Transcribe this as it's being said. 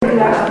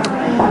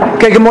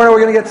Okay, good morning.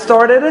 We're going to get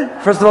started.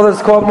 First of all,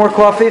 there's more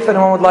coffee. If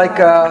anyone would like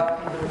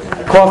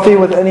coffee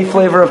with any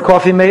flavor of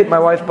Coffee Mate, my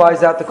wife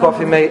buys out the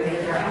Coffee Mate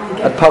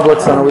at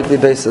Publix on a weekly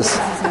basis.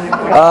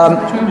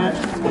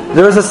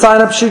 There is a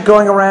sign-up sheet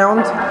going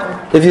around.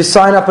 If you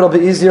sign up, it'll be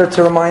easier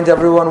to remind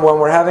everyone when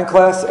we're having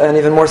class, and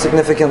even more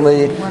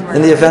significantly,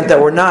 in the event that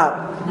we're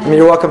not. I mean,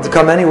 you're welcome to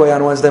come anyway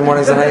on Wednesday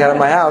mornings and hang out at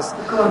my house,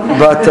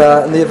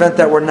 but in the event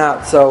that we're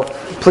not. So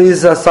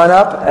please sign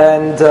up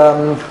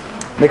and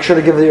make sure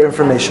to give your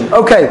information.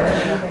 Okay,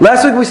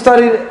 last week we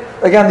studied,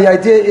 again, the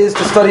idea is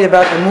to study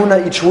about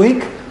Emunah each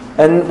week,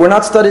 and we're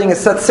not studying a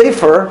set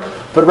sefer,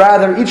 but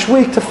rather each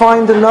week to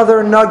find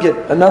another nugget,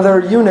 another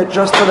unit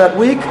just for that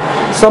week,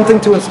 something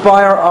to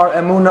inspire our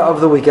Emunah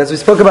of the week. As we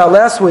spoke about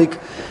last week,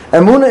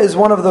 Emunah is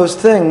one of those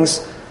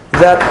things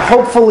that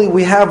hopefully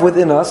we have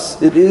within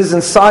us. It is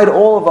inside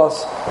all of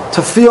us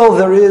to feel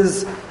there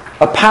is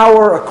a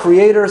power, a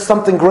creator,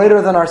 something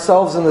greater than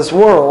ourselves in this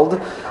world.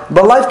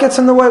 But life gets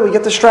in the way. We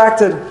get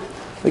distracted.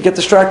 We get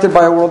distracted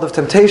by a world of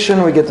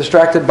temptation. We get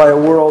distracted by a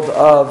world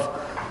of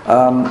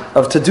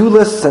to-do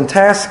lists and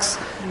tasks,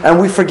 and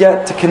we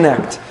forget to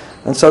connect.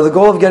 And so the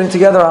goal of getting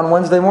together on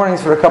Wednesday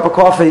mornings for a cup of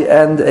coffee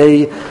and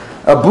a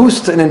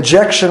boost, an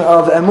injection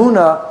of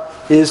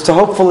Emunah, is to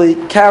hopefully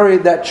carry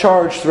that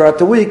charge throughout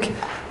the week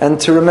and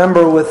to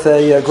remember with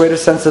a greater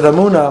sense of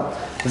Emunah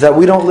that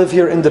we don't live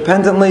here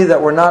independently,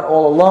 that we're not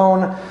all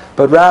alone,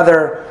 but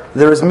rather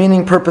there is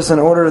meaning, purpose, and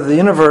order of the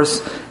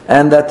universe,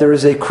 and that there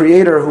is a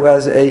creator who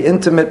has an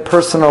intimate,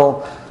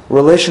 personal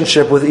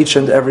relationship with each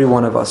and every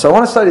one of us. So I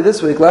want to study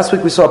this week. Last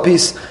week we saw a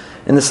piece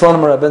in the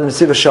Slonim Rabbeinu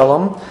Nesiva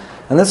Shalom,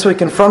 and this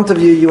week in front of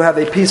you have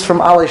a piece from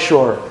Alei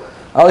Shor.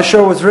 Alei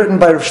Shor was written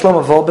by Rav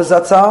Shlomo Wolbe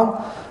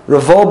Zatzal.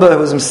 Rav Wolbe, who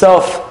was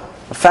himself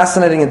a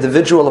fascinating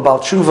individual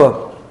about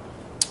tshuva,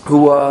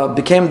 who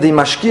became the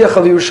Mashgiach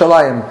of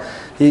Yerushalayim.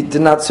 He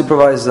did not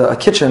supervise a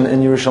kitchen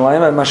in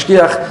Yerushalayim. And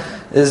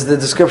Mashgiach is the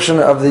description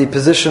of the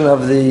position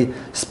of the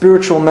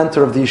spiritual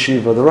mentor of the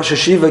yeshiva. The Rosh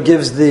Yeshiva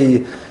gives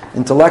the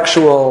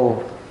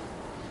intellectual,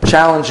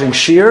 challenging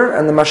shir,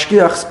 and the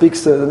Mashgiach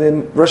speaks to the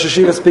Rosh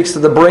Yeshiva speaks to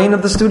the brain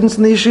of the students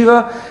in the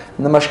yeshiva,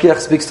 and the Mashgiach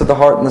speaks to the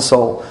heart and the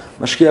soul.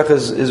 Mashgiach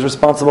is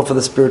responsible for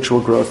the spiritual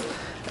growth.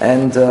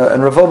 And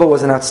Rav Wolbe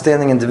was an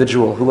outstanding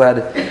individual who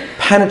had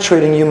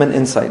penetrating human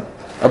insight.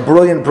 A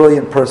brilliant,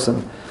 brilliant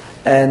person.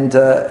 And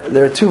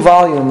there are two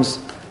volumes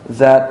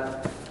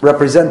that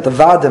represent the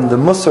Vadim, the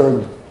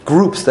Musar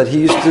groups that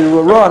he used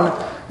to run.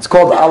 It's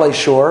called Alei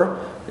Shor.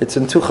 It's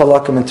in two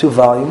chalakim, in two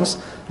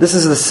volumes. This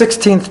is the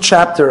 16th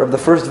chapter of the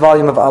first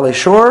volume of Alei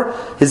Shor,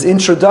 his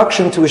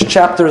introduction to his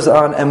chapters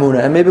on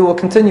Emunah. And maybe we'll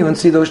continue and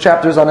see those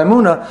chapters on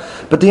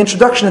Emunah, but the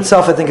introduction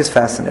itself I think is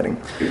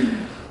fascinating.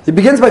 He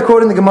begins by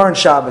quoting the Gemara in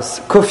Shabbos,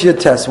 Kuf Yud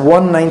Tes,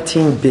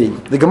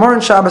 119b. The Gemara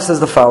in Shabbos says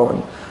the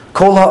following: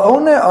 Kol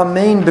ha'one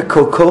amein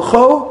b'kol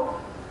kocho,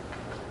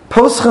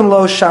 poschen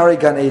lo shari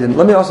gan eden.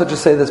 Let me also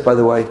just say this, by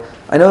the way.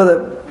 I know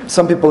that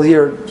some people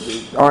here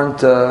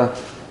aren't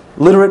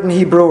literate in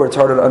Hebrew, or it's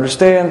harder to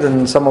understand,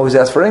 and some always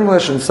ask for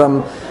English, and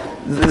some...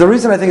 The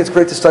reason I think it's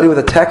great to study with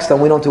a text,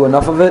 and we don't do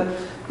enough of it,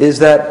 is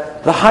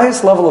that the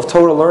highest level of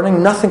Torah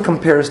learning, nothing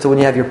compares to when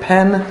you have your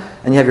pen,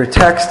 and you have your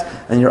text,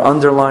 and you're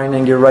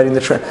underlining, you're writing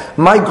the...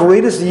 My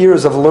greatest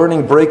years of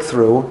learning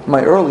breakthrough,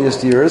 my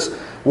earliest years,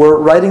 were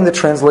writing the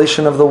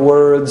translation of the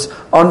words,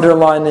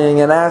 underlining,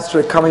 an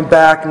asterisk, coming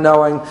back,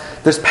 knowing.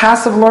 There's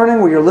passive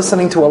learning where you're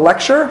listening to a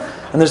lecture,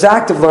 and there's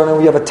active learning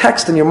where you have a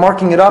text and you're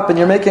marking it up and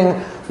you're making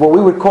what we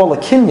would call a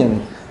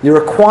kinyan.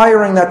 You're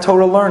acquiring that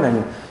Torah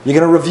learning. You're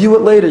going to review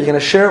it later. You're going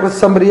to share it with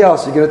somebody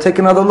else. You're going to take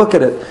another look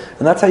at it.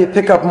 And that's how you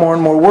pick up more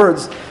and more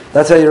words.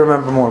 That's how you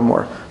remember more and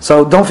more.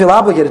 So don't feel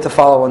obligated to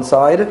follow one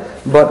side,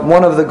 but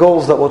one of the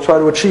goals that we'll try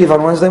to achieve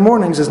on Wednesday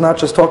mornings is not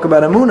just talk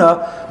about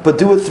Emunah, but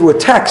do it through a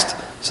text,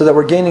 so that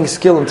we're gaining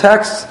skill in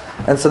texts,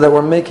 and so that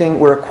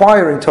we're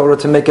acquiring Torah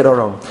to make it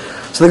our own.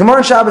 So the Gemara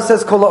in Shabbos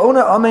says, Kol ha'one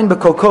amen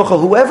b'kol kocho,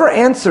 whoever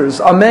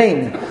answers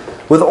amen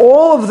with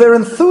all of their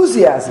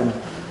enthusiasm,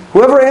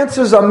 whoever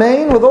answers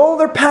amen with all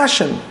their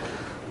passion,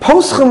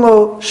 poschen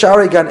lo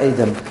shari gan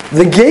eden,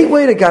 the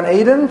gateway to Gan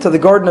Eden, to the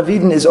Garden of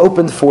Eden, is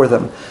opened for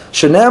them.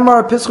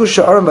 Shene'amar pischu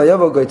sha'arim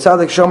vayavo goy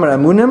tzadik shomer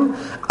emunim,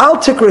 al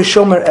tikrei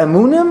shomer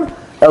emunim,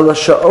 ela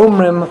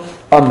sha'omrim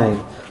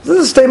amen. This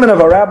is a statement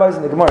of our rabbis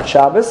in the Gemara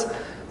Shabbos.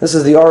 This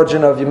is the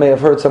origin of, you may have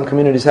heard some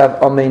communities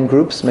have Amen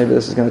groups. Maybe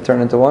this is going to turn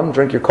into one.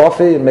 Drink your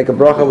coffee and make a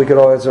bracha. We could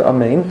all answer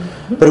Amen.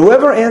 But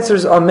whoever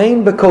answers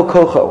Amen b'kol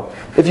kocho,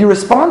 if you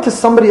respond to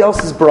somebody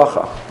else's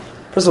bracha,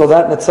 first of all,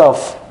 that in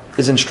itself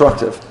is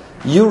instructive.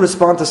 You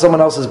respond to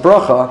someone else's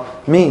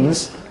bracha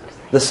means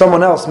that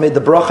someone else made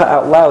the bracha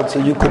out loud so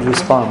you could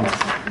respond.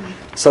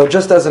 So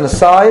just as an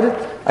aside,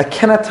 I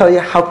cannot tell you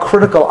how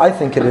critical I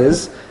think it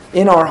is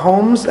in our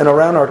homes and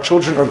around our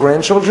children or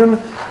grandchildren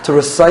to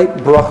recite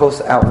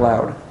brachos out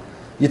loud.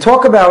 You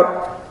talk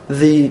about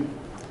the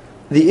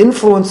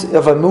influence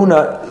of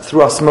Emunah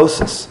through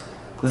osmosis,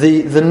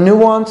 the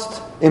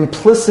nuanced,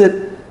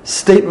 implicit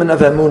statement of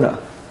Emunah.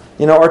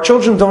 Our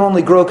children don't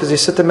only grow because you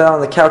sit them down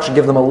on the couch and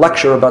give them a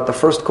lecture about the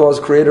first cause,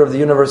 creator of the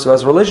universe, who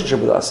has a relationship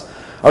with us.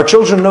 Our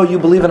children know you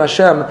believe in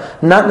Hashem,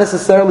 not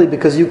necessarily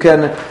because you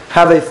can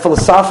have a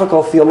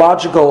philosophical,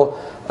 theological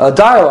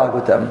dialogue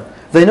with them.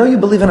 They know you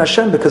believe in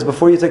Hashem because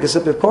before you take a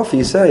sip of coffee,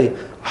 you say,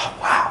 "Oh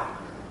wow,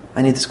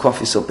 I need this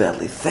coffee so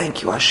badly.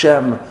 Thank you,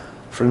 Hashem,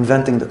 for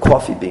inventing the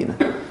coffee bean.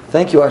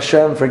 Thank you,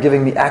 Hashem, for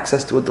giving me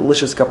access to a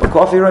delicious cup of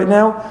coffee right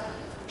now."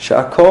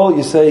 Sha'akol,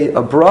 you say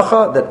a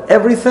bracha that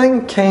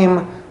everything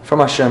came from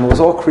Hashem. It was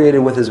all created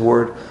with His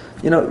word.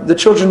 The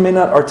children may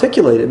not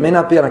articulate it. It may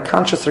not be on a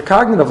conscious or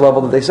cognitive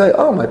level that they say,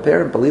 "Oh, my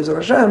parent believes in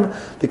Hashem,"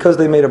 because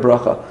they made a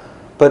bracha.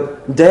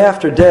 But day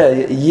after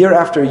day, year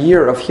after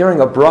year of hearing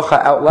a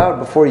bracha out loud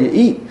before you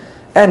eat,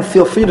 and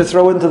feel free to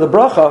throw into the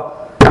bracha,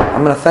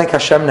 "I'm going to thank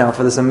Hashem now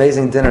for this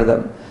amazing dinner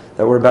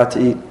that we're about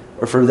to eat,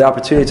 or for the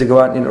opportunity to go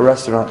out and eat in a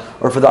restaurant,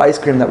 or for the ice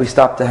cream that we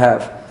stopped to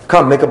have.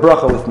 Come, make a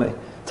bracha with me."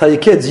 Tell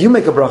your kids, you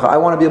make a bracha. I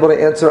want to be able to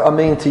answer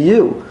amen to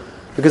you.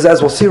 Because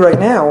as we'll see right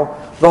now,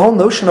 the whole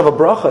notion of a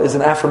bracha is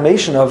an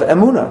affirmation of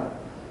emunah.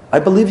 I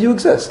believe you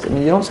exist.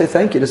 You don't say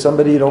thank you to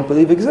somebody you don't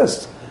believe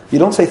exists. You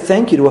don't say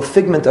thank you to a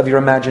figment of your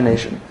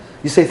imagination.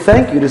 You say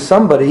thank you to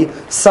somebody,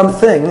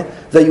 something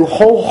that you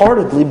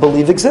wholeheartedly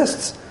believe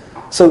exists.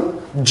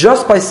 So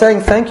just by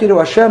saying thank you to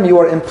Hashem, you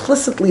are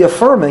implicitly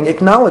affirming,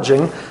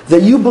 acknowledging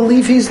that you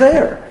believe He's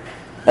there.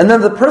 And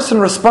then the person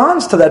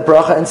responds to that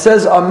bracha and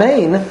says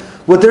amen.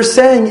 What they're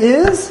saying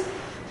is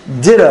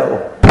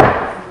ditto.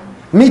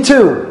 Me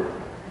too.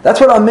 That's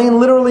what amen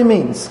literally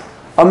means.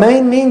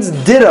 Amen means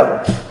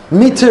ditto.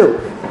 Me too.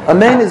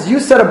 Amen is you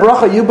said a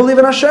bracha, you believe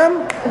in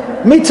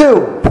Hashem? Me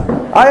too.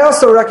 I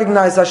also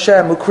recognize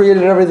Hashem who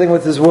created everything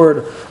with His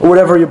word, or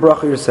whatever your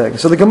bracha you're saying.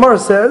 So the Gemara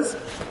says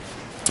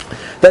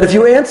that if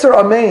you answer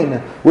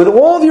amen with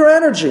all of your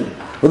energy,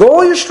 with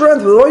all your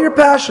strength, with all your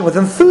passion, with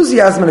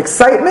enthusiasm and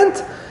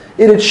excitement,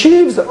 it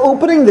achieves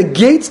opening the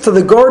gates to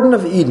the Garden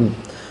of Eden.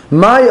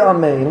 My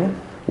amen.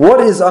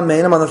 What is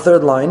amen? I'm on the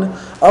third line.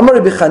 Amar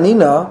Rabbi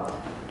Chanina,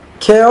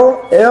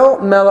 Kel El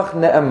Melech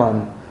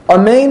Ne'eman.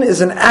 Amen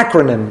is an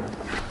acronym.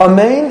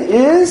 Amen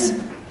is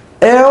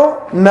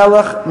El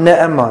Melech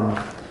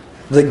Ne'eman.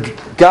 The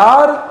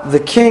God, the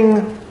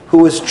King,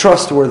 who is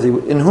trustworthy,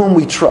 in whom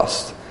we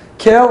trust.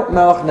 Kel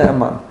Melech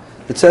Ne'eman.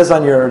 It says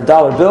on your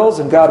dollar bills,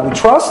 in God we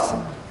trust.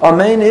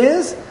 Amen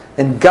is,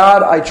 in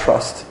God I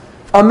trust.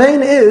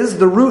 Amen is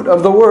the root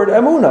of the word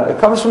emunah. It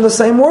comes from the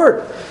same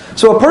word.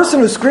 So a person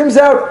who screams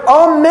out,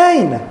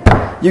 Amen,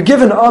 you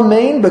give an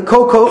Amen, but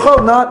ko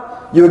kocho,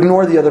 not you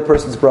ignore the other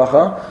person's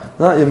bracha,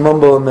 not you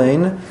mumble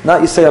Amen,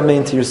 not you say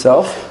Amen to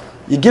yourself.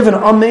 You give an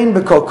Amen,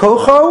 but ko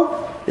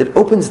kocho, it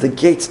opens the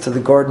gates to the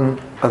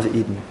Garden of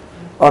Eden.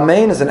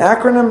 Amen is an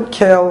acronym,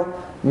 Kel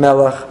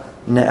Melech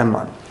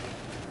Ne'eman.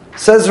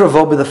 Says Rav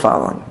Wolbe the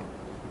following.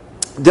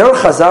 Der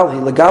Chazal hi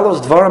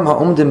legalos dvarim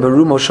ha'omdim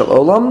berumo shel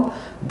olam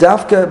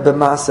davke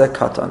b'maaseh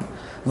katan.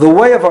 The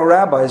way of our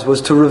rabbis was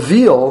to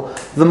reveal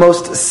the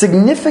most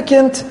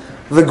significant,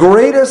 the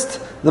greatest,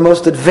 the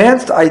most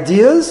advanced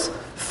ideas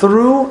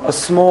through a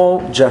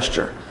small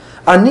gesture.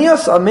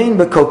 Anias amen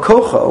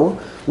bekokocho.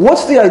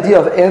 What's the idea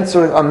of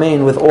answering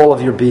amen with all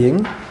of your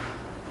being?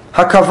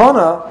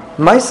 Hakavana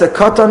maaseh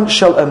katan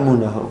shel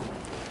emunahu.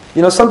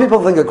 Some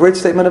people think a great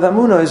statement of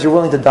emunah is you're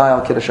willing to die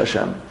al Kiddush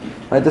Hashem.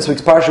 Right? This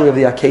week's parsha we have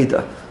the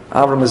Akedah.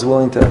 Avram is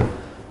willing to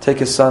take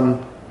his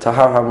son to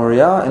Har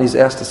HaMoriah, and he's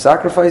asked to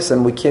sacrifice,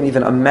 and we can't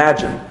even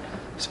imagine.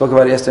 We spoke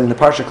about it yesterday in the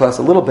parsha class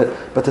a little bit,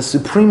 but the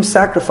supreme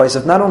sacrifice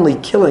of not only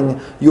killing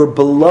your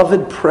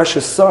beloved,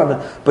 precious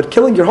son, but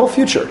killing your whole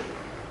future.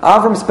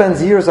 Avram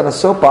spends years on a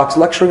soapbox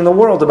lecturing the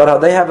world about how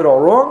they have it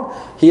all wrong,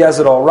 he has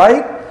it all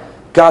right.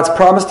 God's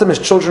promised him his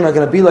children are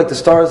going to be like the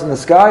stars in the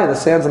sky and the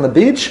sands on the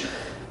beach.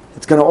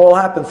 It's going to all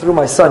happen through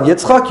my son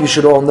Yitzchak. You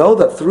should all know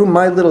that through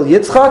my little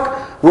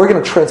Yitzchak, we're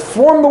going to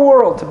transform the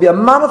world to be a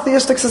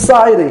monotheistic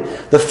society.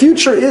 The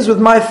future is with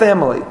my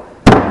family.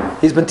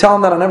 He's been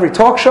telling that on every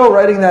talk show,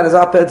 writing that as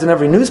op-eds in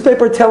every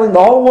newspaper, telling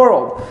the whole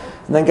world.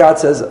 And then God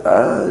says,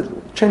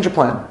 change your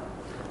plan.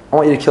 I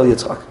want you to kill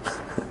Yitzchak.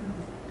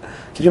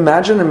 Can you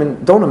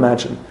imagine? Don't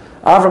imagine.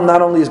 Avram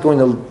not only is going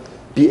to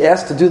be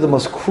asked to do the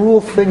most cruel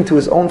thing to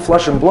his own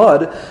flesh and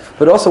blood,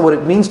 but also what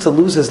it means to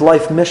lose his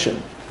life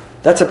mission.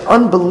 That's an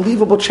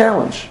unbelievable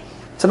challenge.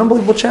 It's an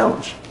unbelievable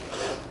challenge.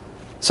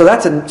 So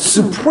that's a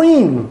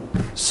supreme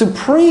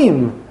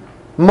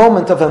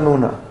moment of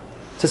emunah.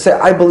 To say,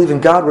 I believe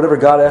in God, whatever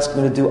God asks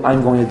me to do,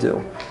 I'm going to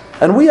do.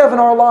 And we have in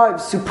our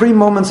lives supreme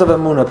moments of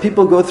emunah.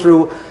 People go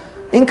through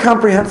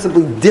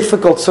incomprehensibly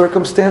difficult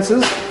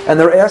circumstances, and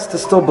they're asked to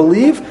still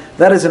believe.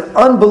 That is an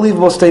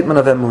unbelievable statement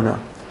of emunah.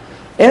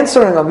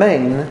 Answering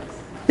amen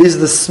is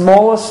the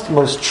smallest,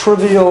 most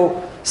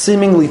trivial,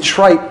 seemingly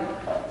trite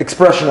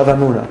expression of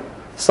emunah.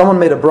 Someone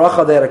made a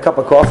bracha, they had a cup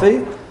of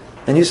coffee,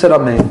 and you said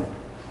amen.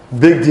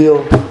 Big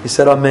deal. You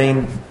said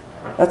amen.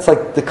 That's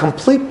like the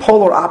complete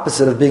polar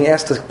opposite of being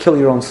asked to kill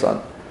your own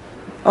son.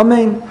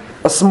 Amen.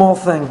 A small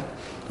thing.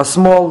 A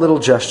small little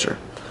gesture.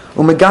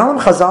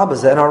 Umegalim chazal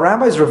b'zeh, and our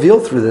rabbis reveal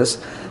through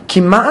this, ki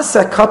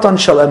ma'aseh katan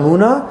shel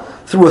emunah,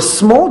 through a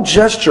small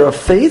gesture of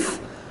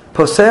faith,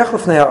 poseach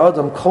l'fnei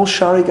ha'adam kol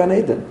shari Gan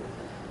Eden.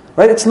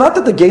 Right? It's not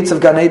that the gates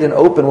of Gan Eden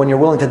open when you're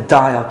willing to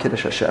die al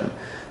Kiddush Hashem.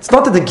 It's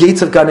not that the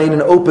gates of Gan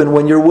Eden open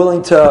when you're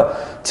willing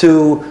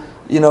to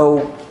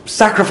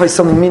sacrifice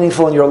something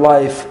meaningful in your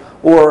life,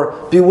 or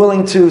be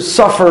willing to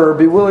suffer,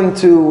 be willing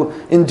to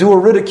endure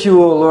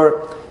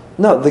ridicule,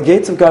 No, the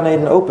gates of Gan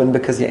Eden open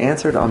because you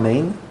answered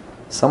Amen.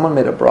 Someone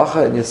made a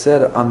bracha and you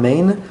said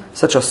Amen,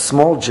 such a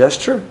small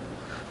gesture.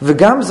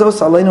 V'gam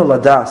zos aleinu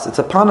ladas. It's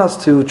upon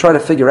us to try to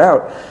figure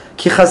out.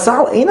 Ki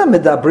chazal eina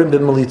medabrim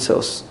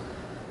b'melitzos.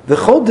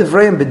 V'chol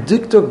divreim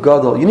b'diktuk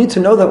gadol. You need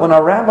to know that when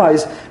our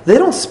rabbis, they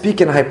don't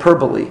speak in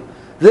hyperbole.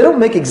 They don't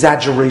make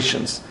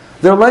exaggerations.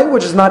 Their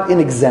language is not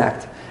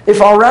inexact. If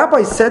our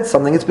rabbis said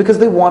something, it's because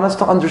they want us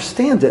to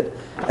understand it.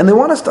 And they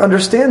want us to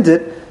understand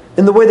it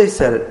in the way they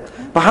said it.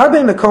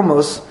 B'harbe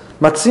mekomos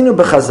matzinu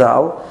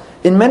b'chazal.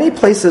 In many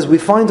places we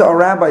find our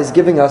rabbis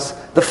giving us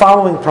the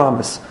following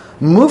promise.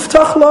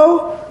 Muftach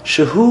lo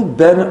shehu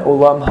ben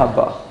olam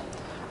haba.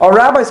 Our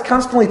rabbis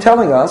constantly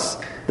telling us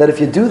that if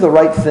you do the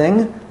right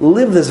thing,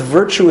 live this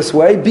virtuous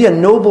way, be a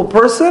noble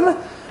person,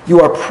 you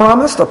are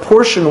promised a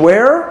portion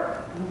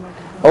where?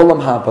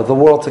 Olam haba, the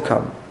world to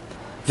come.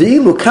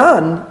 V'ilu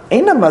kan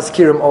eina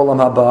maskirim olam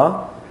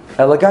haba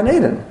ela Gan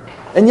Eden.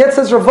 And yet,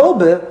 says Rav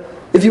Wolbe,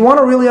 if you want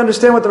to really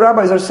understand what the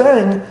rabbis are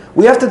saying,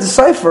 we have to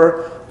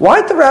decipher,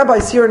 why did the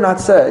rabbis here not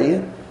say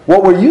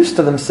what we're used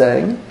to them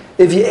saying?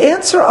 If you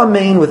answer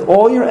Amen with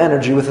all your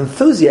energy, with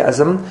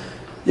enthusiasm,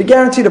 you're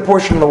guaranteed a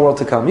portion of the world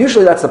to come.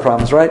 Usually that's the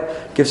promise, right?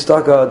 Give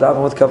tzedakah,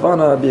 daven with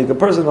kavana, be a good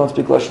person, don't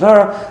speak lashon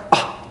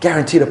hara.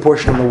 Guaranteed a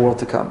portion of the world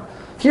to come.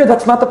 Here,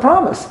 that's not the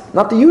promise,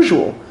 not the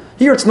usual.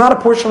 Here, it's not a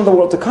portion of the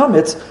world to come,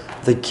 it's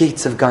the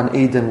gates of Gan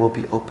Eden will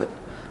be open.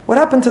 What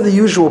happened to the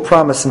usual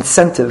promise,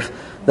 incentive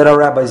that our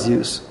rabbis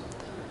use?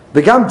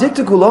 Begam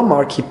diktuk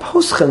ulomar ki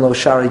poschen lo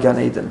shari Gan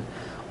Eden.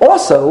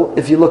 Also,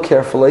 if you look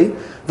carefully,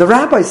 the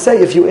rabbis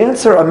say if you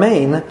answer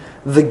Amen,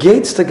 the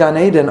gates to Gan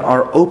Eden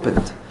are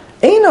opened.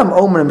 Einam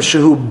omrim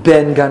shehu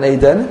ben Gan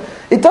Eden.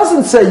 It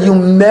doesn't say you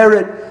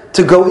merit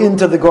to go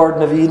into the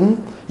Garden of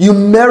Eden. You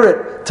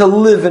merit to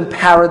live in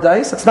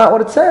paradise. That's not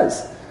what it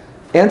says.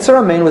 Answer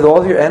Amen with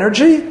all of your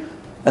energy,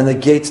 and the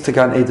gates to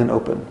Gan Eden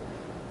open.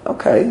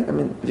 Okay,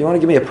 if you want to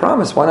give me a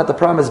promise, why not the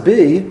promise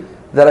be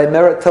that I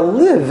merit to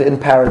live in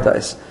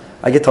paradise?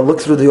 I get to look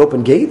through the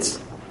open gates.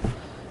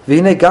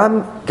 V'hinei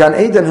Gan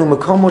Eden hu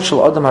makomo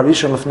shel adam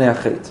harishon lefnei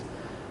hachet.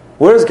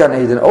 Where is Gan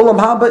Eden? Olam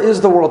haba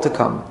is the world to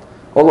come.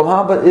 Olam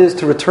haba is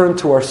to return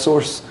to our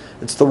source.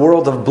 It's the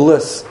world of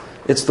bliss.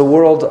 It's the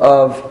world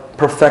of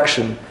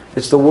perfection.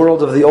 It's the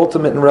world of the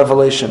ultimate in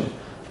revelation.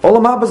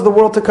 Olam haba is the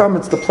world to come.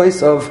 It's the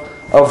place of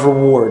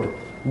reward.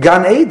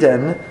 Gan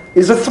Eden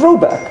is a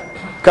throwback.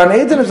 Gan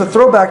Eden is a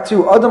throwback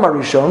to Adam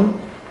Arishon,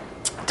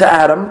 to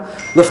Adam,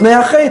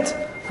 lefnei hachet,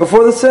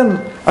 before the sin.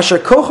 Asher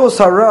kochos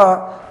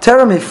hara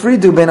terem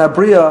hifridu ben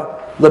abriya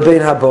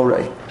lebein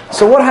habore.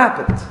 So what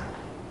happened?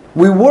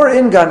 We were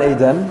in Gan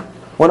Eden.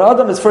 When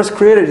Adam is first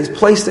created, he's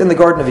placed in the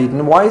Garden of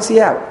Eden. Why is he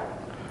out?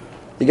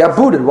 He got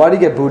booted. Why did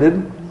he get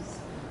booted?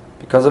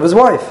 Because of his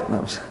wife.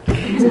 No,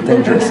 it's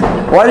dangerous.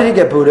 Why did he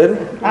get booted?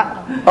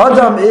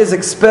 Adam is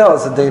expelled.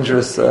 It's a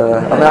dangerous...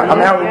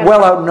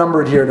 well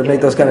outnumbered here to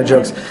make those kind of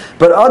jokes.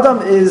 But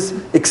Adam is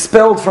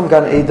expelled from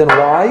Gan Eden.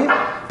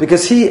 Why?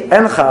 Because he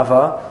and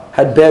Chava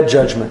had bad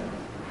judgment.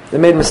 They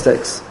made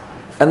mistakes.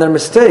 And their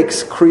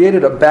mistakes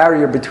created a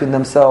barrier between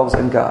themselves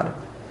and God.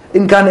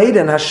 In Gan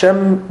Eden,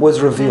 Hashem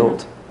was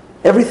revealed.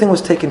 Everything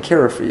was taken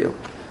care of for you.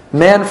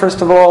 Man,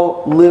 first of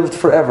all, lived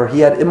forever.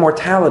 He had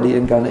immortality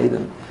in Gan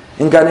Eden.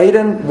 In Gan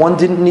Eden, one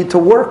didn't need to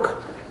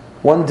work.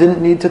 One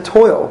didn't need to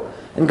toil.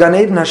 In Gan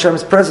Eden,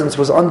 Hashem's presence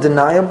was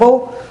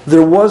undeniable.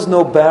 There was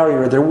no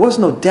barrier. There was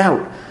no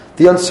doubt.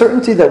 The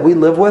uncertainty that we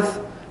live with,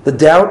 the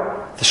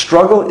doubt, the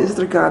struggle, is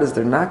there God? Is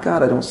there not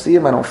God? I don't see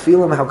Him. I don't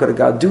feel Him. How could a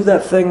God do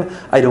that thing?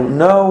 I don't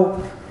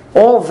know.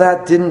 All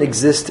that didn't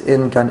exist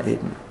in Gan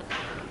Eden.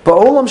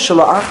 Ba'olam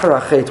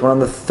shala'achar achet, we're on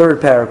the third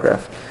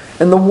paragraph.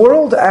 In the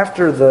world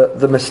after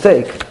the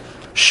mistake,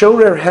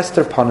 shorer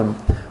hester panim,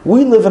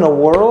 we live in a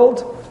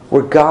world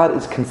where God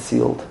is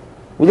concealed.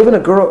 We live in a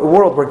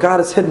world where God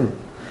is hidden.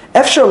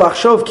 Efshar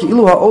lachshov ki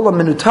ilu ha'olam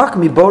menutak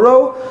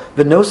miboro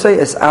v'nosei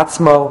es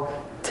atzmo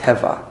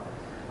teva.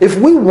 If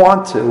we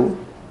want to,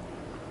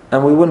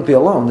 and we wouldn't be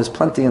alone, there's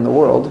plenty in the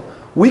world,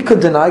 we could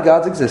deny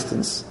God's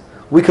existence.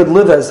 We could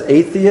live as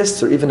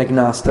atheists or even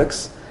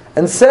agnostics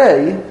and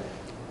say,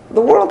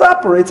 the world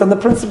operates on the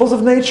principles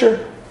of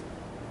nature.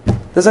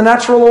 There's a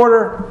natural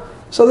order.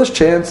 So there's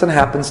chance and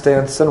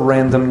happenstance and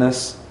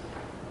randomness.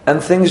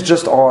 And things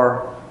just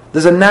are.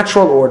 There's a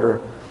natural order.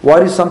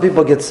 Why do some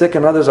people get sick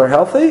and others are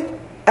healthy?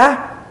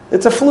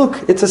 It's a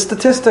fluke. It's a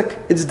statistic.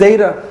 It's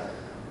data.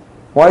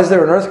 Why is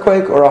there an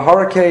earthquake or a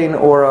hurricane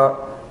or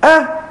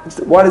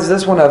why does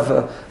this one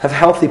have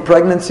healthy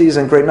pregnancies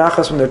and great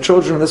nachas from their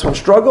children and this one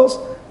struggles?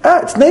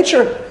 It's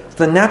nature. It's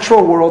the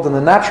natural world and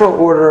the natural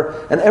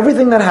order, and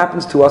everything that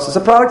happens to us is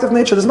a product of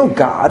nature. There's no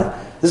God.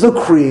 There's no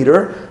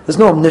creator. There's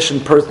no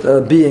omniscient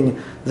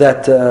being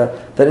that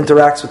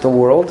interacts with the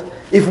world.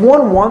 If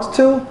one wants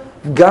to,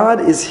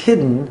 God is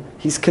hidden.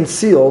 He's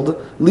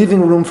concealed,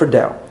 leaving room for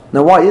doubt.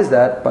 Now, why is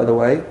that? By the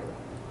way,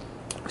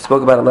 we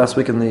spoke about it last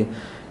week in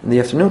the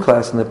afternoon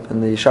class,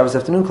 in the Shabbos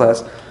afternoon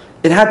class.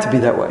 It had to be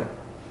that way,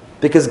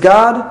 because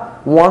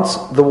God wants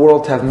the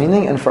world to have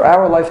meaning, and for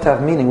our life to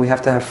have meaning, we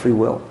have to have free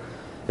will.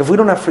 If we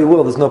don't have free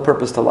will, there's no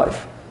purpose to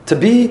life. To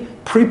be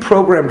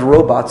pre-programmed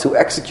robots who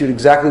execute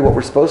exactly what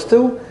we're supposed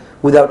to,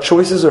 without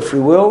choices or free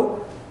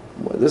will,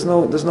 there's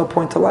no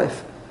point to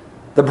life.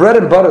 The bread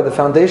and butter, the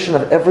foundation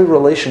of every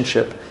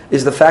relationship,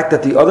 is the fact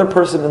that the other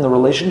person in the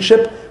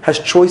relationship has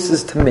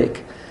choices to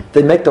make.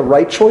 They make the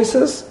right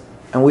choices,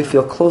 and we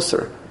feel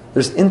closer.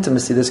 There's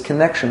intimacy, there's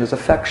connection, there's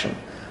affection.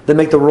 They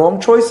make the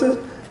wrong choices,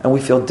 and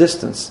we feel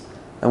distance,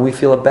 and we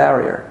feel a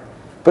barrier.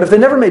 But if they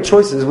never made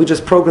choices, we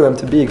just program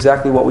them to be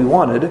exactly what we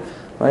wanted,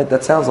 right?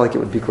 That sounds like it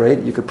would be great.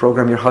 You could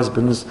program your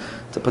husbands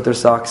to put their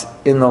socks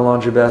in the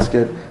laundry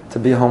basket, to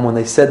be home when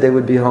they said they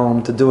would be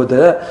home, to do it.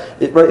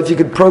 Right? If you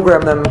could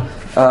program them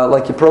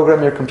like you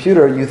program your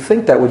computer, you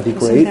think that would be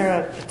great. Isn't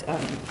there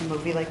a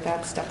movie like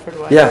that, Stepford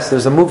Wives? Yes,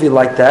 there's a movie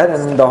like that,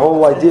 and the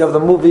whole idea of the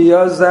movie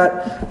is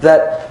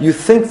that you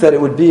think that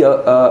it would be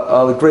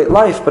a great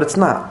life, but it's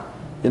not.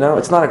 You know,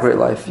 it's not a great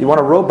life. You want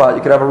a robot,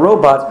 you could have a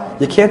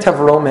robot. You can't have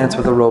romance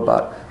with a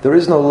robot. There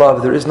is no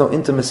love, there is no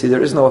intimacy,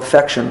 there is no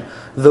affection.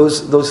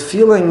 Those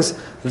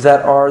feelings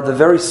that are the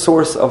very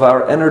source of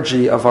our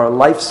energy, of our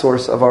life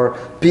source, of our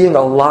being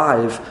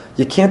alive,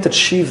 you can't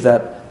achieve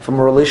that from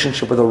a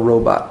relationship with a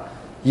robot.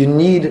 You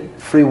need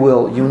free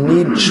will, you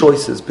need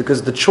choices,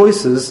 because the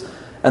choices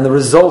and the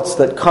results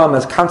that come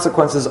as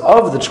consequences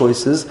of the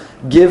choices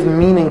give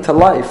meaning to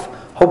life.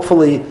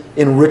 Hopefully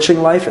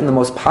enriching life in the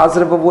most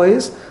positive of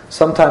ways,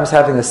 sometimes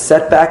having a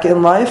setback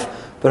in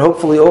life, but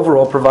hopefully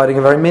overall providing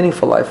a very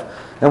meaningful life.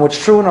 And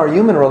what's true in our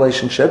human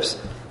relationships,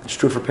 it's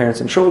true for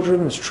parents and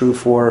children, it's true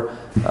for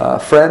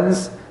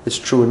friends, it's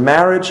true in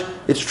marriage,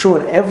 it's true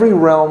in every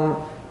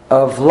realm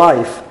of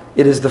life.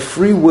 It is the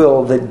free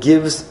will that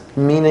gives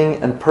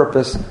meaning and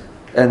purpose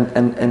and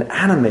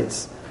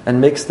animates and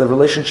makes the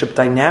relationship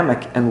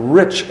dynamic and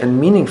rich and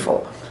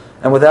meaningful.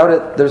 And without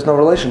it, there's no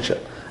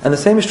relationship. And the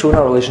same is true in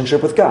our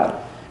relationship with God.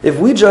 If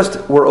we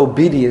just were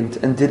obedient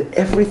and did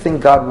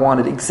everything God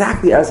wanted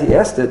exactly as He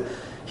asked it,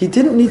 He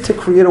didn't need to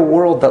create a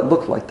world that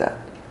looked like that.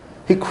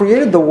 He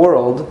created the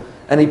world,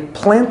 and He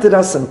planted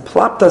us and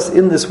plopped us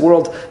in this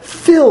world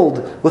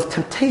filled with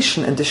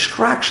temptation and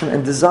distraction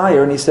and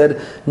desire, and He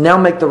said, now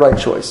make the right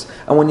choice.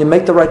 And when you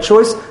make the right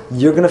choice,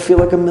 you're going to feel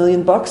like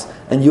 $1,000,000,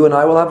 and you and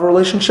I will have a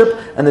relationship,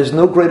 and there's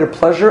no greater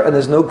pleasure and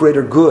there's no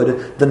greater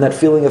good than that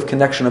feeling of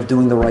connection of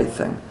doing the right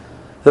thing.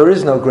 There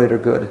is no greater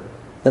good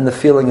than the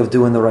feeling of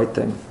doing the right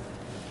thing.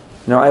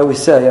 You know, I always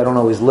say, I don't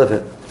always live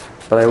it,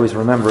 but I always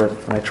remember it,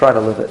 and I try to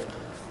live it.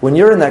 When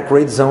you're in that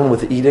great zone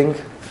with eating,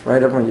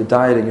 right, everyone, you're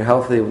dieting, you're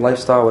healthy,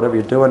 lifestyle, whatever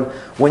you're doing,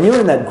 when you're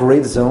in that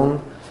great zone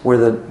where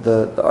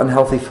the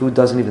unhealthy food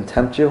doesn't even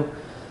tempt you,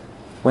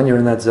 when you're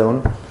in that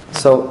zone,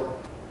 so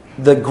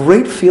the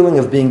great feeling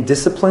of being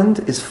disciplined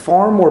is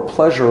far more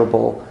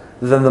pleasurable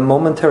than the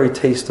momentary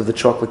taste of the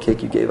chocolate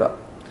cake you gave up.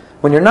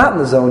 When you're not in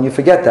the zone, you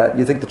forget that.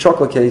 You think the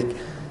chocolate cake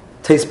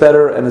tastes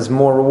better and is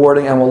more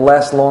rewarding and will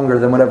last longer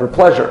than whatever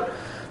pleasure.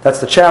 That's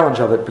the challenge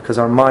of it, because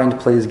our mind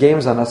plays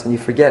games on us and you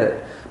forget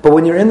it. But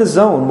when you're in the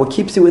zone, what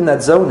keeps you in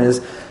that zone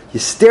is you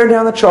stare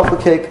down the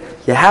chocolate cake,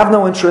 you have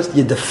no interest,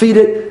 you defeat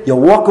it, you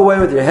walk away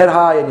with your head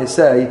high and you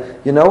say,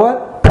 you know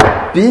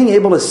what? Being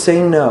able to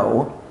say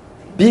no,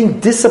 being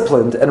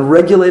disciplined and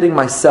regulating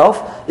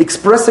myself,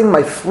 expressing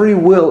my free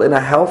will in a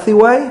healthy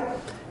way,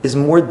 is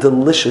more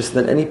delicious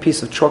than any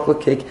piece of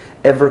chocolate cake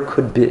ever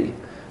could be.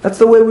 That's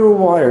the way we were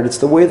wired. It's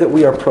the way that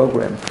we are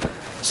programmed.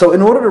 So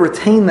in order to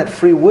retain that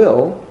free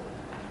will,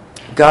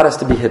 God has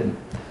to be hidden.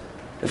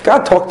 If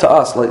God talked to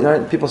us, like, you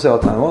know, people say all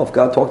the time, well, if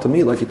God talked to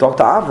me like He talked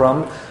to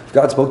Avram, if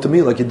God spoke to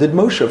me like He did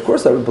Moshe, of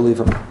course I would believe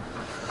Him.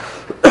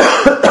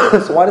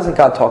 So why doesn't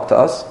God talk to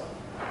us?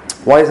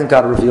 Why isn't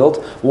God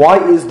revealed? Why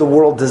is the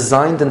world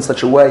designed in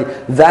such a way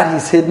that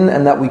He's hidden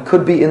and that we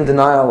could be in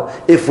denial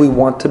if we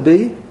want to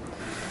be?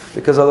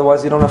 Because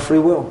otherwise you don't have free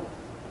will.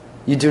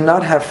 You do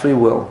not have free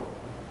will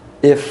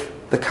if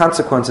the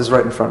consequence is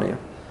right in front of you.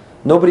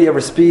 Nobody ever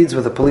speeds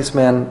with a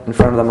policeman in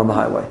front of them on the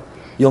highway.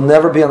 You'll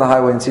never be on the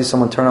highway and see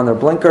someone turn on their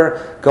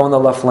blinker, go in the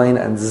left lane,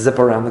 and zip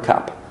around the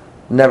cop.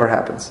 Never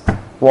happens.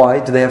 Why?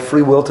 Do they have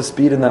free will to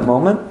speed in that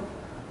moment?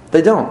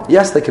 They don't.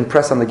 Yes, they can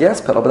press on the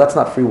gas pedal, but that's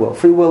not free will.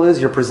 Free will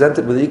is you're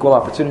presented with equal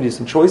opportunities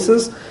and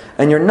choices,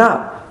 and you're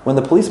not when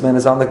the policeman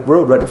is on the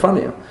road right in front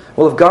of you.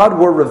 Well, if God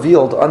were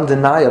revealed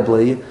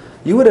undeniably,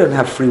 you wouldn't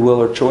have free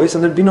will or choice,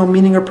 and there'd be no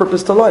meaning or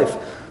purpose to life.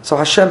 So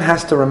Hashem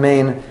has to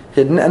remain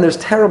hidden, and there's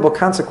terrible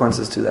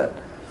consequences to that.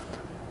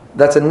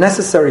 That's a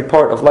necessary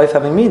part of life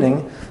having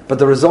meaning, but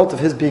the result of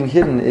His being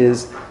hidden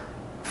is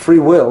free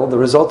will. The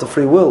result of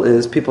free will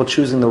is people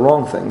choosing the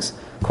wrong things,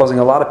 causing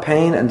a lot of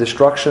pain and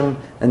destruction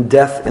and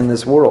death in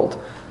this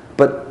world.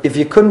 But if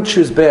you couldn't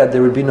choose bad,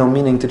 there would be no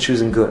meaning to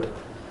choosing good.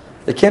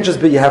 It can't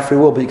just be you have free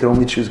will, but you can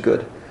only choose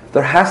good.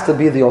 There has to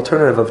be the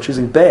alternative of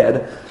choosing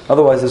bad,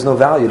 otherwise there's no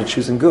value to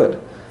choosing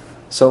good.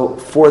 So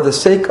for the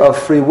sake of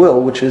free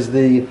will, which is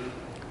the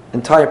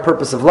entire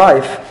purpose of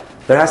life,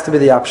 there has to be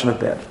the option of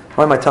bad.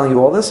 Why am I telling you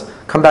all this?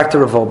 Come back to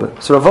Rav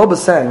Wolbe. So Rav Wolbe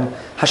is saying,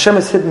 Hashem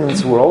is hidden in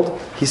this world.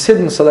 He's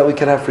hidden so that we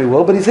can have free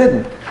will, but He's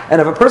hidden.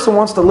 And if a person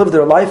wants to live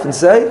their life and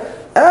say,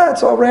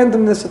 it's all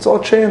randomness, it's all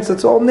chance,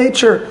 it's all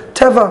nature,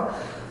 teva.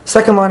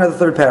 Second line of the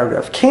third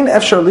paragraph. Kein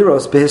efshar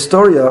liros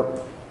behistoria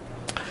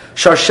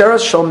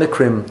sharsheras shel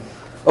mikrim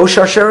o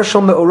sharsheras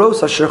shel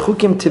meoros asher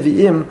chukim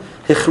tiviim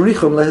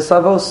hichrichum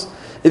lehisavos.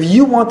 If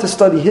you want to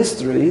study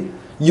history,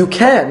 you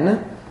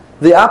can.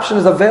 The option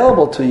is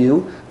available to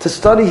you to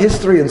study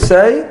history and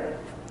say,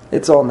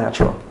 it's all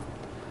natural.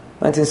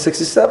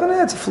 1967,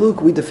 it's a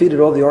fluke. We defeated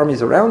all the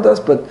armies around us,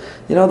 but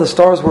the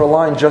stars were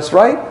aligned just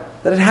right.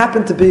 That it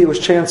happened to be, it was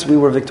chance we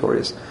were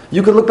victorious.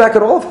 You could look back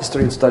at all of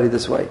history and study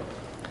this way.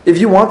 If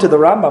you want to, the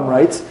Rambam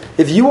writes,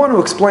 if you want to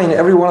explain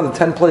every one of the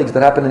 10 plagues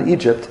that happened in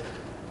Egypt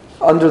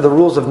under the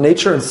rules of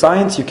nature and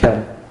science, you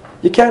can.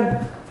 You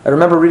can. I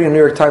remember reading a New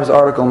York Times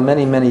article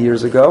many, many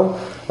years ago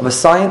of a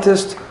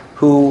scientist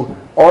who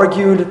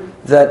argued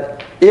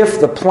that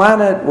if the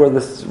planet were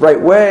the right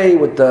way,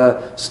 with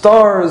the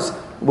stars,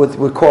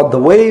 would cause the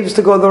waves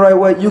to go the right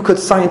way, you could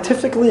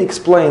scientifically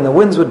explain the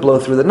winds would blow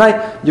through the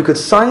night. You could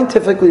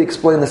scientifically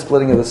explain the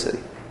splitting of the sea.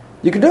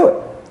 You could do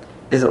it.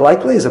 Is it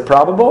likely? Is it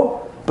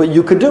probable? But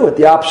you could do it.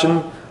 The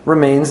option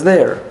remains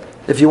there.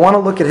 If you want to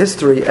look at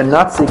history and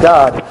not see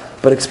God,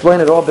 but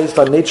explain it all based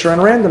on nature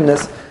and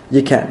randomness,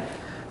 you can.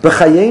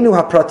 B'chayenu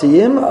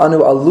hapratiyim anu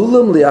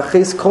alulim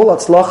liaches kol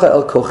atzlacha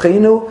el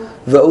kochenu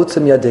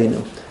ve'otzim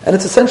yadenu. And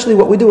it's essentially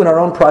what we do in our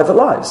own private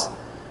lives.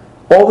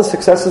 All the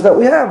successes that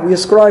we have, we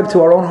ascribe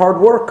to our own hard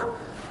work.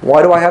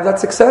 Why do I have that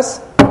success?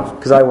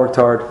 Because I worked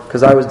hard,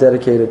 because I was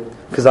dedicated,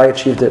 because I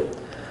achieved it.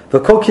 So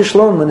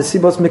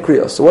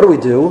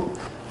what do?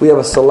 We have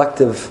a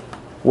selective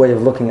way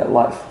of looking at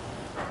life.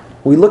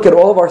 We look at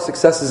all of our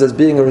successes as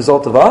being a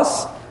result of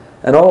us,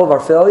 and all of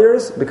our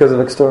failures because of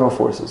external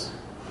forces.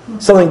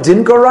 Something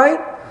didn't go right,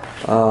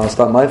 it's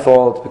not my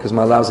fault, it's because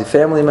my lousy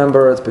family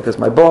member, it's because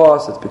my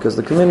boss, it's because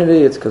of the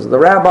community, it's because of the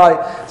rabbi,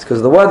 it's because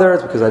of the weather,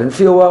 it's because I didn't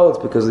feel well, it's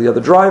because of the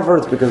other driver,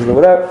 it's because of the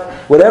whatever.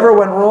 Whatever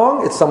went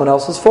wrong, it's someone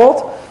else's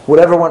fault.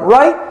 Whatever went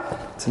right,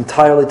 it's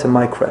entirely to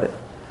my credit.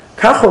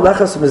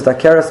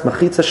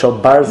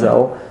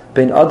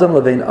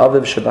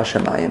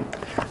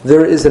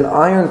 There is an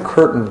iron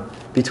curtain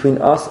between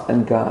us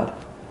and God,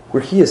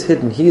 where He is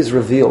hidden, He is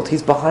revealed,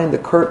 He's behind the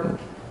curtain.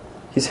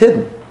 He's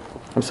hidden.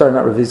 I'm sorry,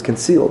 not revealed, He's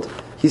concealed.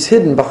 He's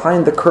hidden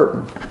behind the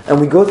curtain. And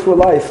we go through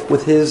life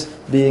with His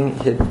being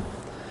hidden.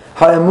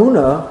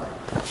 Ha'emunah,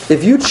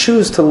 if you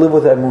choose to live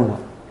with emunah,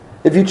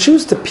 if you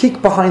choose to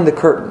peek behind the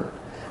curtain,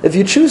 if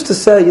you choose to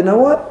say, you know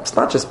what, it's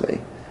not just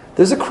me.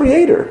 There's a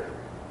creator.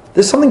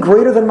 There's something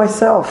greater than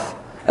myself.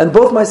 And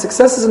both my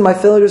successes and my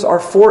failures are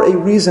for a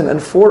reason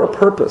and for a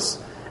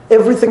purpose.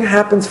 Everything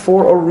happens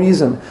for a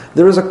reason.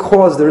 There is a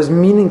cause, there is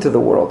meaning to the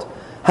world.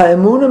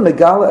 Ha'emunah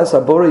megala es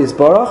abori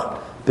yisbarach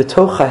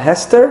betoch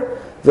ha'hester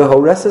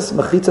v'horeses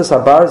mechitzas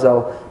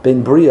habarzal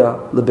bein bria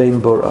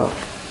lebein bora.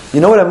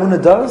 You know what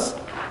emunah does?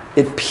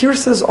 It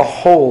pierces a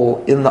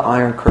hole in the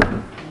iron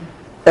curtain.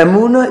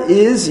 Emunah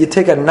is, you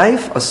take a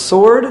knife, a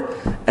sword,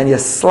 and you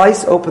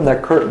slice open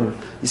that curtain.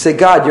 You say,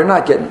 God, you're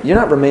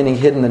not remaining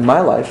hidden in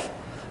my life.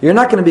 You're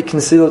not going to be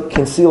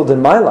concealed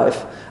in my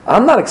life.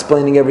 I'm not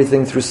explaining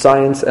everything through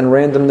science and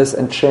randomness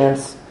and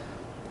chance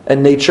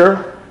and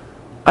nature.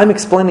 I'm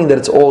explaining that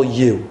it's all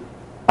you.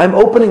 I'm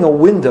opening a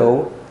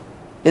window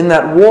in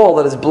that wall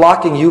that is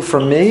blocking you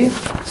from me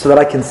so that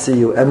I can see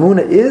you.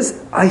 Emunah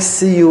is, I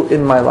see you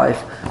in my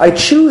life. I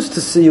choose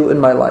to see you in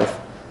my life.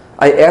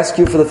 I ask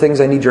you for the things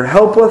I need your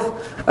help with.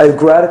 I have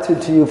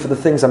gratitude to you for the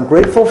things I'm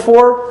grateful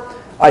for.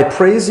 I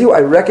praise you, I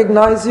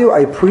recognize you,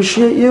 I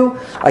appreciate you,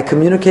 I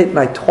communicate and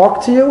I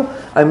talk to you.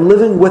 I'm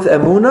living with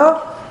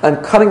emunah. I'm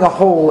cutting a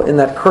hole in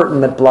that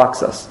curtain that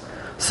blocks us.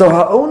 So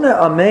ha'ona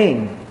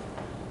amen,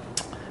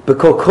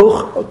 b'kol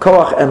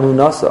koach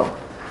emunaso.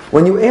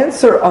 When you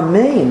answer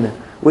amen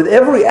with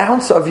every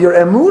ounce of your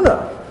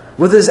emunah,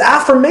 with this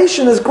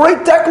affirmation, this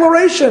great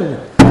declaration,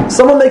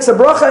 someone makes a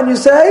bracha and you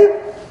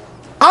say,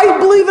 I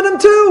believe in him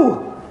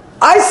too.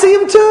 I see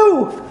him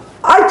too.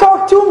 I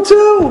talk to him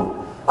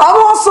too. I'm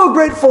also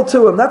grateful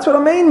to him. That's what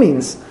amen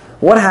means.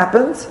 What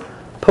happens?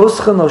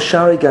 Poscha no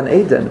shari gan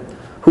eden,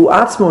 hu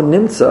atzmo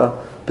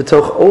nimtza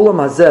b'toch olam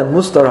hazeh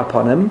mustar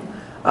hapanim,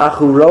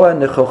 achu roa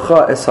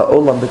nechocha es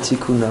ha'olam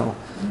b'tikuno.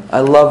 I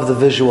love the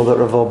visual that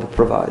Rav Wolbe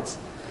provides.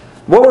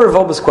 What were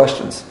Rav Wolbe's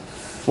questions?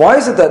 Why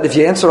is it that if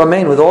you answer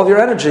amen with all of your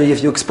energy,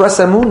 if you express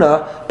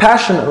emunah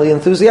passionately,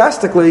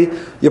 enthusiastically,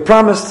 you're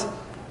promised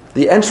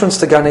the entrance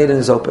to Gan Eden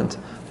is opened?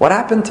 What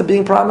happened to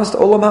being promised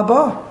olam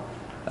haba?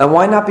 And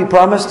why not be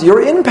promised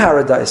you're in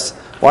paradise?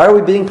 Why are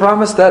we being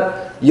promised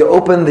that you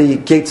open the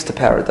gates to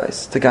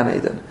paradise, to Gan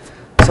Eden?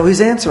 So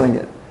he's answering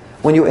it.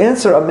 When you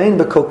answer amen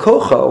b'kol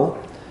kocho,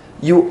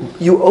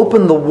 you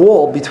open the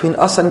wall between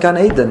us and Gan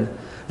Eden.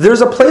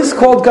 There's a place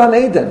called Gan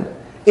Eden.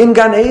 In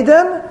Gan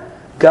Eden,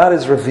 God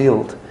is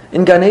revealed.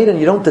 In Gan Eden,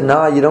 you don't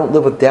deny, you don't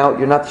live with doubt,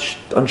 you're not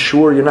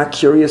unsure, you're not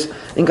curious.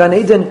 In Gan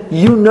Eden,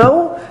 you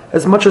know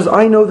as much as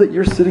I know that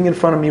you're sitting in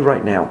front of me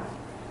right now.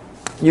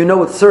 You know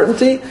with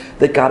certainty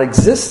that God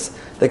exists,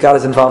 that God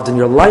is involved in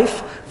your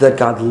life, that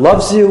God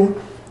loves you,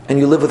 and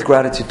you live with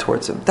gratitude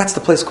towards Him. That's the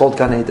place called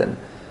Gan Eden.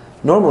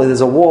 Normally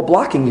there's a wall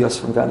blocking us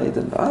from Gan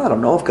Eden. I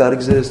don't know if God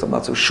exists, I'm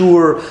not so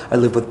sure, I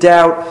live with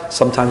doubt,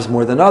 sometimes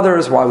more than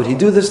others, why would He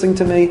do this thing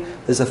to me?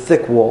 There's a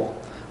thick wall.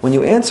 When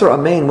you answer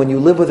Amen, when you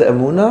live with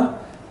Emunah,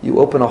 you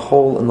open a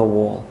hole in the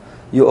wall.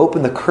 You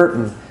open the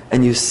curtain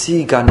and you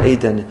see Gan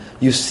Eden.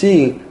 You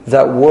see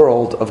that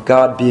world of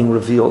God being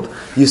revealed.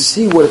 You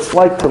see what it's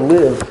like to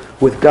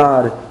live with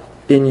God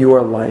in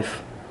your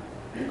life.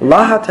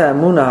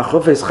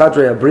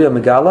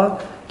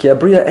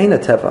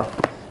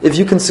 If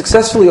you can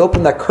successfully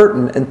open that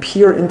curtain and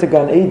peer into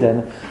Gan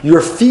Eden,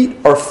 your feet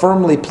are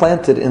firmly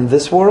planted in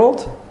this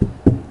world,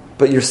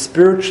 but you're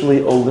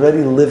spiritually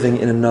already living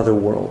in another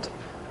world.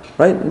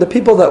 Right? The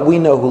people that we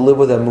know who live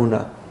with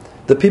Emunah,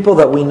 the people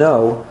that we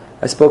know,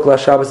 I spoke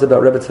last Shabbos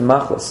about Rebbe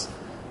Tzimachlis,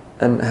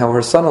 and how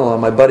her son-in-law,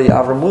 my buddy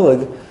Avram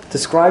Willig,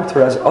 described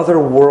her as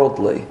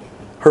otherworldly.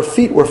 Her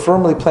feet were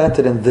firmly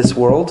planted in this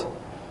world,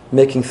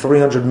 making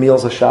 300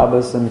 meals a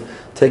Shabbos and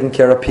taking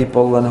care of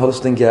people and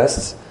hosting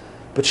guests.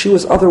 But she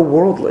was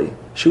otherworldly.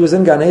 She was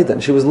in Gan Eden.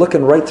 She was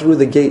looking right through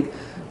the gate.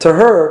 To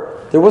her,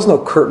 there was no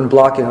curtain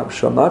blocking up.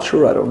 I'm not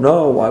sure. I don't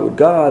know. Why would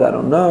God? I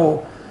don't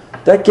know.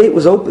 That gate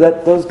was open.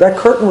 That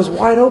curtain was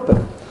wide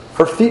open.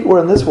 Her feet were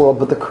in this world,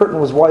 but the curtain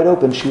was wide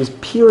open. She was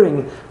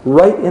peering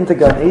right into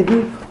Gan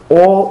Eden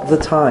all the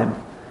time.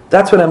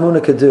 That's what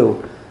Emunah could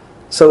do.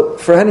 So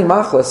for Henny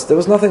Machlis, there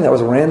was nothing that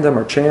was random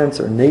or chance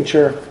or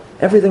nature.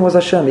 Everything was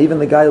Hashem. Even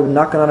the guy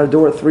knocking on her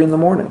door at 3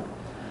 a.m.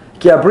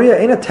 Ki abriya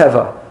eina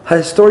teva,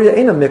 hahistoria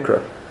eina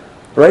mikra.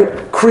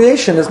 Right?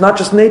 Creation is not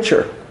just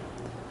nature.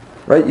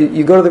 Right?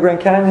 You go to the Grand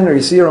Canyon, or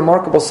you see a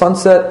remarkable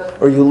sunset,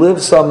 or you live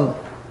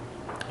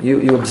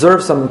you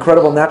observe some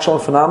incredible natural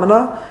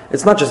phenomena.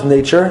 It's not just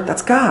nature,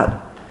 that's God.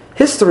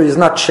 History is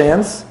not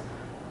chance.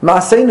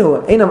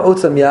 Ma'aseinu einam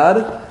otzam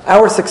yad.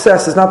 Our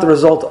success is not the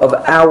result of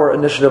our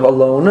initiative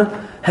alone.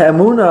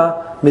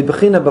 Ha'emuna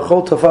mibechina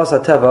b'chol tofas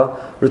ha'teva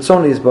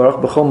ritzon yizbarach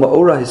b'chol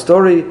ma'ora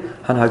histori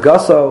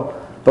hanhagaso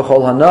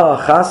b'chol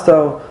hana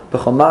chasto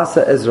b'chol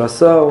masa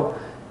ezraso.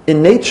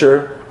 In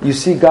nature, you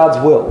see God's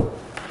will.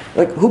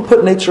 Like, who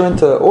put nature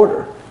into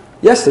order?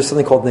 Yes, there's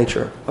something called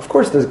nature. Of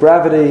course, there's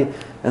gravity,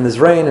 and there's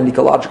rain, and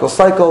ecological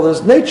cycle,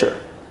 there's nature.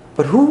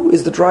 But who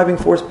is the driving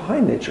force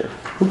behind nature?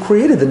 Who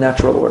created the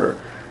natural order?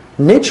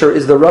 Nature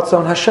is the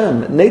Ratzon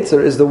Hashem.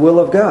 Nature is the will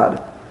of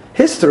God.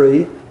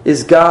 History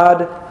is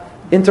God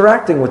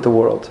interacting with the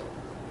world.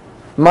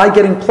 My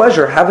getting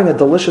pleasure, having a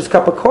delicious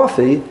cup of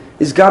coffee,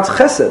 is God's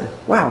chesed.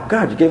 Wow,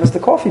 God, you gave us the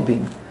coffee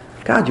bean.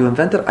 God, you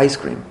invented ice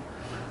cream.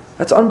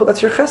 That's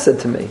your chesed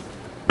to me.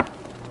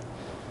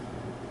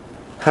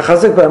 A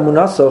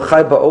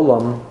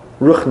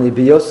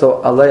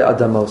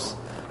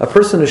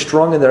person who's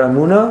strong in their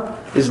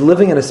emunah is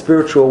living in a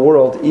spiritual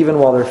world even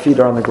while their feet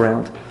are on the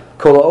ground.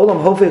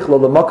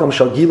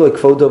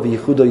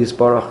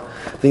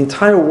 The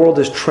entire world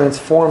is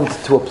transformed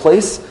to a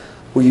place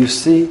where you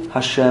see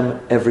Hashem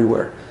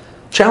everywhere.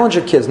 Challenge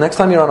your kids. Next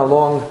time you're on a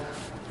long,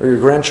 or your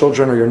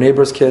grandchildren or your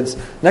neighbor's kids,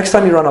 next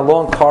time you're on a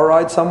long car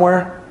ride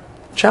somewhere,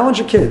 challenge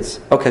your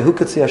kids. Okay, who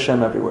could see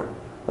Hashem everywhere?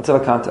 Let's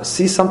have a contest.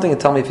 See something and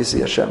tell me if you see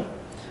Hashem.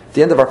 At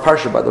the end of our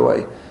parsha, by the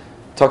way,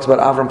 talks about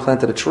Avram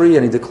planted a tree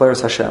and he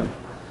declares Hashem.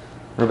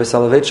 Rabbi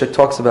Soloveitchik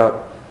talks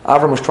about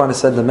Avram was trying to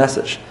send the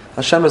message.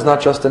 Hashem is not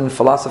just in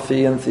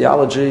philosophy and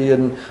theology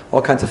and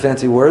all kinds of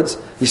fancy words.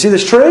 You see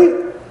this tree?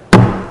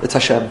 It's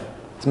Hashem.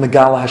 It's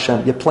Megala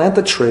Hashem. You plant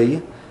a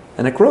tree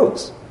and it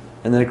grows.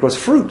 And then it grows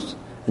fruit.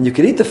 And you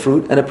can eat the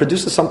fruit and it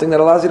produces something that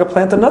allows you to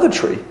plant another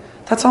tree.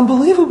 That's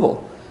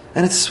unbelievable.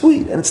 And it's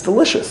sweet and it's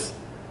delicious.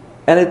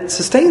 And it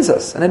sustains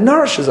us, and it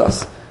nourishes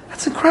us.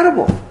 That's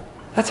incredible.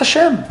 That's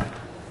Hashem.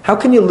 How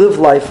can you live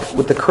life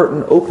with the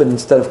curtain open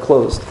instead of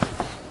closed?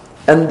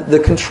 And the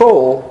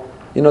control,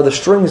 the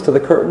strings to the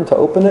curtain to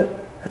open it,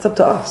 that's up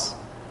to us,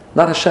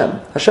 not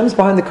Hashem. Hashem's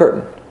behind the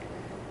curtain.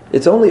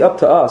 It's only up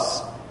to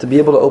us to be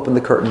able to open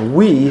the curtain.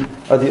 We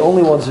are the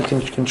only ones who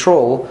can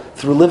control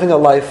through living a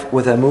life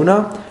with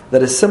emunah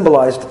that is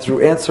symbolized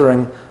through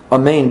answering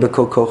Amen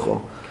b'kol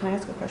kocho. Can I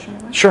ask a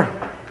question? Sure.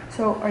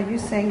 So are you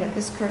saying that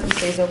this curtain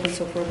stays open,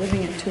 so if we're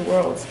living in two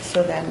worlds,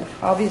 so then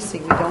obviously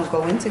we don't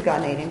go into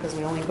Gan Eden, because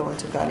we only go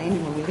into Gan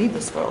Eden when we leave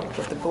this world.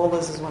 What the goal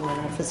is when we're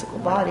in a physical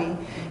body,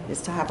 is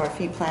to have our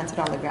feet planted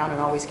on the ground and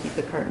always keep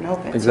the curtain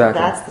open. Exactly.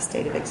 So that's the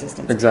state of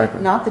existence.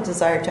 Exactly. Not the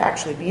desire to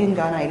actually be in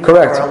Gan Eden.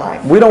 Correct. Or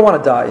alive. We don't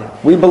want to die.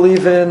 We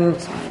believe in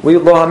We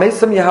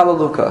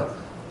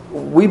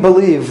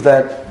believe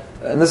that,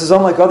 and this is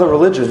unlike other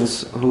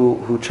religions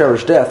who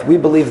cherish death, we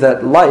believe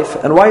that life,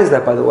 and why is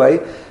that, by the way?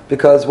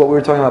 Because what we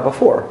were talking about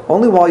before,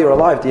 only while you're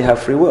alive do you have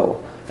free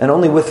will. And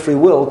only with free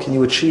will can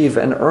you achieve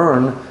and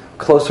earn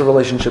closer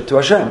relationship to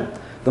Hashem.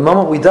 The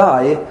moment we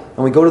die, and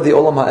we go to the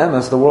Olam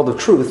HaEmes, the world of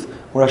truth,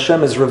 where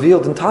Hashem is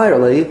revealed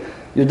entirely,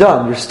 You're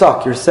done. You're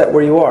stuck. You're set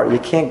where you are. You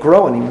can't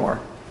grow anymore.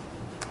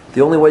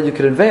 The only way you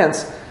could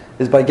advance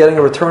is by getting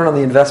a return on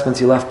the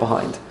investments you left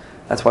behind.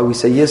 That's why we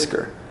say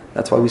Yizkor.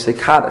 That's why we say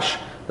Kaddish.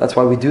 That's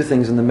why we do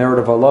things in the merit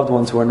of our loved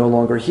ones who are no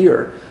longer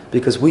here,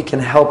 because we can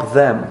help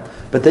them.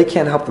 But they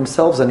can't help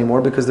themselves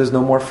anymore because there's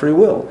no more free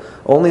will.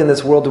 Only in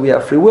this world do we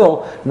have free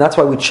will, and that's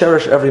why we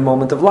cherish every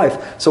moment of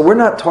life. So we're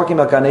not talking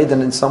about Gan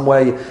Eden in some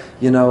way,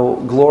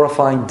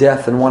 glorifying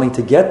death and wanting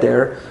to get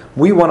there.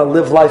 We want to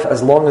live life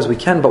as long as we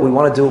can, but we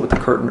want to do it with the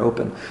curtain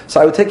open. So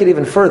I would take it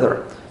even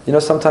further.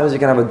 Sometimes you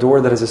can have a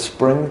door that has a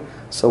spring,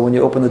 so when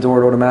you open the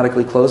door, it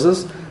automatically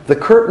closes. The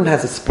curtain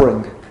has a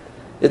spring.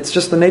 It's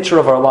just the nature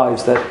of our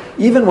lives that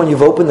even when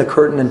you've opened the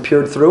curtain and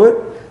peered through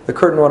it, the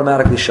curtain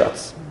automatically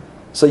shuts.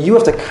 So you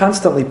have to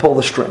constantly pull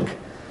the string.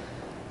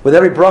 With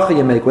every bracha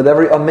you make, with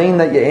every amen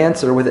that you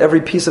answer, with every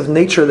piece of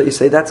nature that you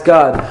say, that's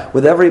God,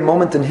 with every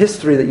moment in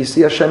history that you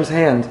see Hashem's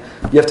hand,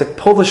 you have to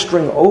pull the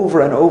string over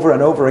and over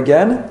and over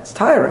again. It's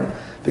tiring,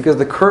 because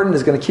the curtain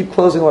is going to keep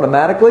closing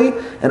automatically,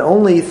 and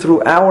only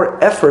through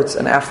our efforts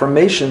and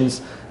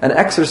affirmations and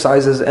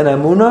exercises and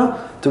emunah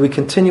do we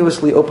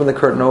continuously open the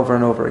curtain over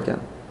and over again.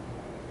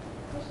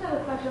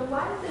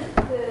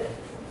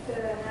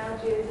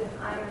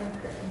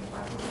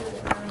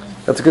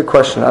 That's a good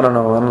question. I don't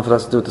know. I don't know if it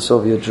has to do with the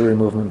Soviet Jewry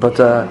movement, but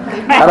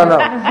I don't know.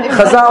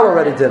 Chazal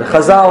already did.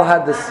 Chazal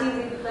had this.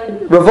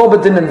 Rav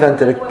Wolbe didn't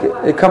invent it.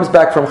 It comes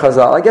back from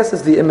Chazal. I guess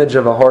it's the image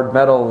of a hard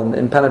metal and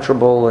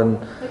impenetrable and.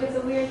 Like it's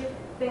a weird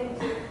thing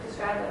to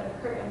describe like a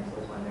curtain. So I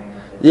was wondering.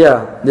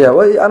 Yeah.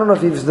 Well, I don't know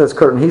if he says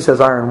curtain. He says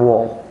iron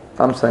wall.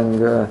 I'm saying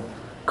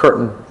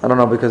curtain. I don't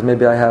know because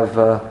maybe I have.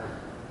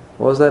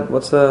 What was that?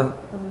 What's the?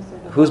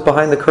 Who's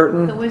behind the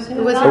curtain? The Wizard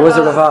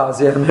of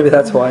Oz. Yeah, maybe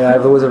that's why I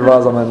have the Wizard of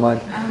Oz on my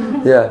mind.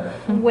 Yeah.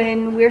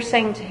 When we're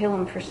saying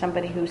Tehillim for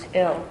somebody who's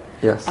ill,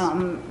 yes.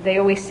 They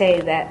always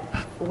say that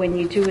when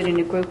you do it in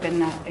a group and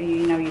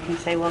you can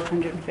say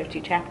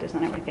 150 chapters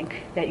and everything,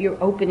 that you're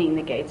opening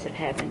the gates of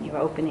heaven, you're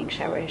opening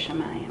Sharei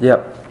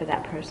Shamayim for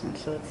that person.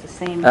 So it's the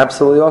same.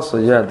 Absolutely. Also,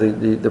 yeah,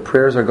 the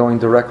prayers are going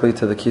directly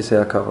to the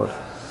Kisei HaKavod.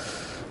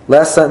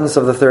 Last sentence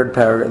of the third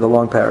paragraph, the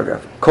long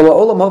paragraph.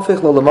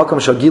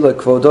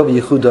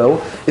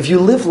 If you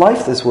live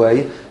life this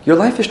way, your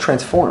life is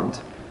transformed.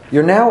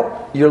 You're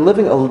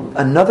living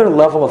another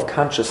level of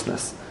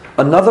consciousness,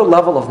 another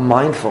level of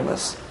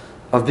mindfulness,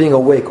 of being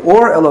awake.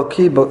 Or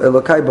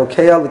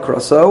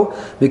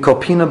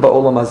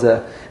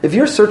if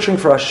you're searching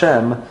for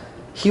Hashem,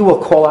 He will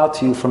call out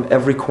to you from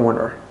every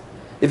corner.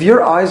 If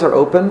your eyes are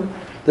open,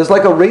 there's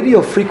like a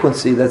radio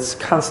frequency that's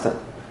constant.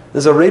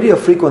 There's a radio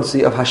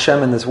frequency of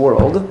Hashem in this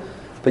world,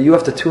 but you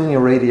have to tune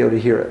your radio to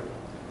hear it.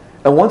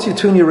 And once you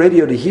tune your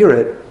radio to hear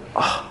it,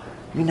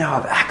 you now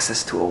have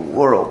access to a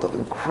world of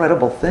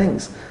incredible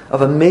things,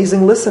 of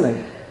amazing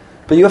listening.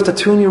 But you have to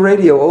tune your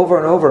radio over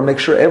and over and make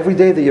sure every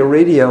day that your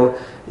radio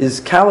is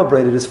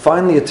calibrated, is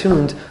finely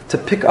attuned to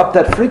pick up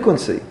that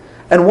frequency.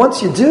 And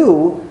once you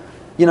do,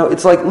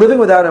 it's like living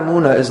without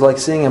emunah is like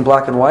seeing in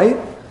black and white,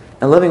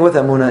 and living with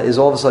emunah is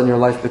all of a sudden your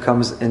life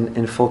becomes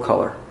in full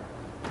color.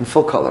 In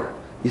full color.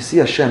 You see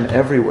Hashem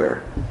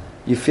everywhere.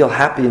 You feel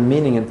happy and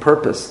meaning and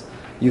purpose.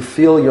 You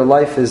feel your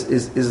life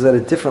is at a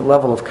different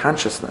level of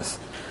consciousness.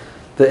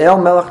 The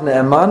El Melech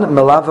Ne'eman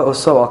Melava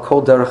Oso Al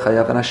Kol Derech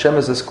Hayav, and Hashem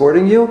is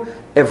escorting you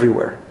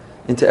everywhere,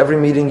 into every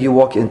meeting you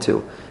walk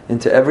into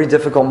every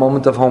difficult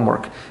moment of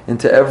homework,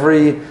 into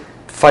every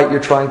fight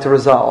you're trying to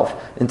resolve,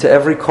 into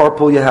every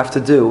carpool you have to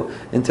do,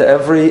 into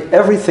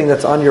everything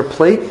that's on your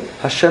plate.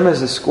 Hashem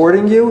is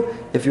escorting you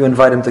if you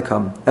invite Him to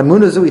come.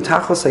 Emunah zu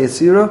itachos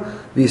hayitzira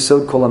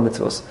v'yisod kol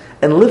hamitzvos.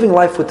 And living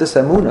life with this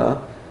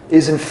emunah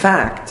is in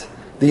fact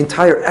the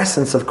entire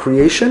essence of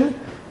creation,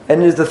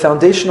 and it is the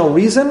foundational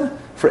reason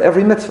for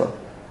every mitzvah.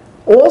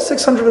 All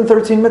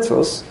 613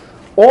 mitzvahs,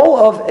 all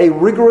of a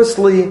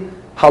rigorously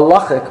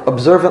halachic,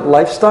 observant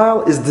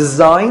lifestyle is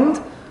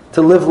designed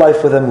to live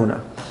life with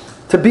emunah.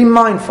 To be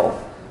mindful,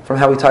 from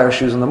how we tie our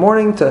shoes in the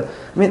morning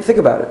think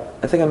about it.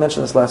 I think I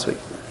mentioned this last week.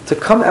 To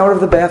come out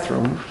of the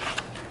bathroom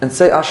and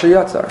say Asher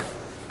Yatzar.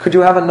 Could you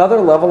have another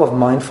level of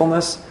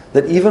mindfulness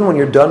that even when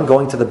you're done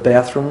going to the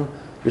bathroom,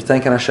 you're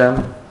thanking Hashem?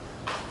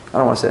 I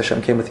don't want to say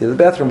Hashem came with you to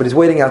the bathroom, but He's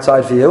waiting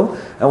outside for you.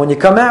 And when you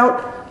come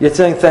out, you're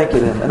saying thank you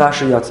to Him. And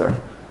Asher Yatzar.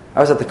 I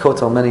was at the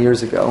Kotel many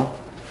years ago,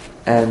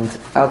 and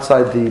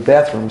outside the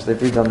bathrooms, they've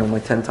redone them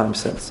like 10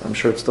 times since. I'm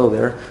sure it's still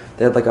there.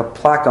 They had like a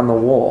plaque on the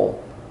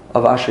wall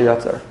of Asher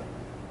Yatzar.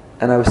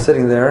 And I was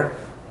sitting there.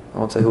 I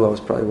won't say who I was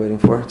probably waiting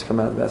for to come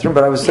out of the bathroom,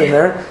 but I was sitting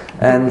there,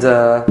 and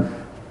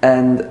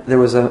there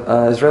was an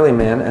Israeli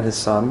man and his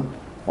son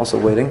also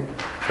waiting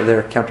for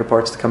their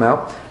counterparts to come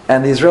out.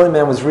 And the Israeli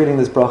man was reading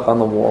this bracha on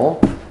the wall.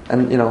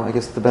 And, I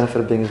guess the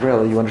benefit of being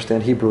Israeli, you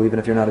understand Hebrew even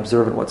if you're not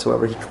observant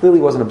whatsoever. He clearly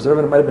wasn't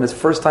observant. It might have been his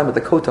first time at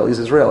the Kotel. He's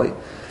Israeli.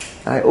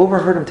 And I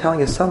overheard him telling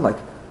his son,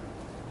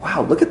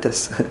 wow, look at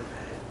this.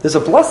 There's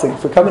a blessing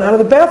for coming out of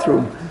the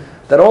bathroom.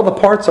 That all the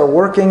parts are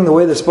working the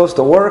way they're supposed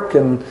to work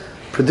and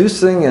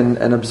producing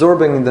and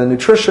absorbing the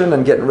nutrition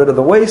and getting rid of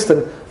the waste.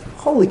 And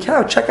holy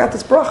cow, check out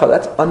this bracha.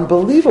 That's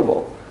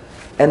unbelievable.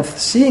 and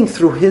seeing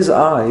through his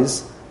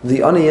eyes,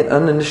 the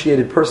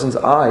uninitiated person's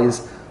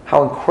eyes,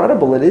 how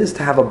incredible it is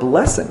to have a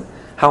blessing,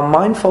 how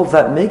mindful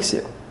that makes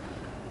you.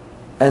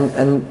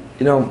 And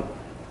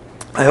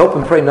I hope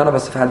and pray none of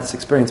us have had this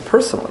experience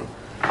personally,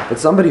 but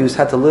somebody who's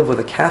had to live with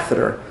a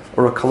catheter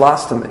or a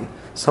colostomy,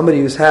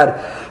 somebody who's had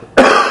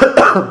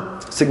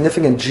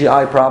significant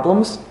GI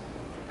problems,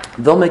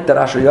 they'll make that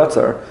Asher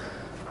Yatzar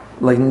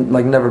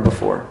like never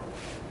before.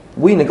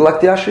 We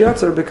neglect the Asher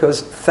Yatzar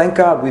because, thank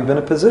God, we've been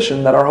in a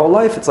position that our whole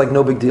life it's like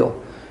no big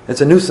deal.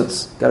 It's a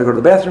nuisance. Got to go to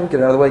the bathroom, get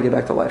out of the way, get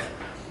back to life.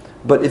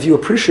 But if you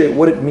appreciate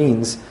what it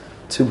means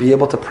to be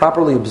able to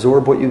properly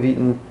absorb what you've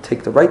eaten,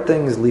 take the right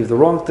things, leave the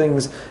wrong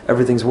things,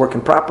 everything's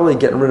working properly,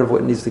 getting rid of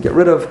what it needs to get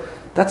rid of,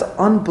 that's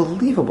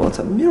unbelievable. It's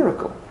a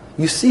miracle.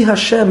 You see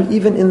Hashem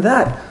even in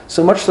that,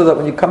 so much so that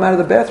when you come out of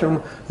the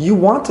bathroom, you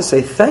want to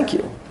say, thank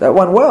you, that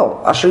went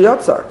well, Asher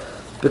Yatzar,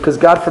 because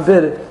God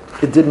forbid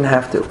it didn't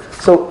have to.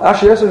 So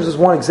Asher Yatzar is just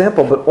one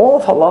example, but all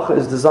of halacha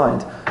is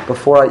designed.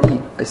 Before I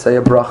eat, I say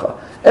a bracha.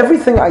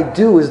 Everything I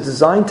do is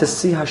designed to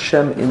see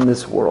Hashem in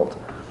this world.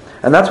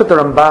 And that's what the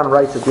Ramban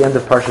writes at the end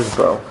of Parshas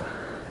Bo.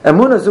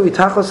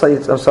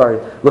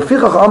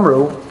 Lefichach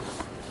Amru,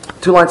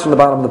 2 lines from the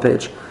bottom of the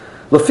page.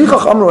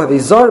 Lefichach Amru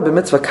havizar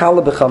b'mitzvah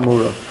kala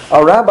b'chamura.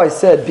 Our rabbi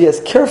said, be as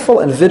careful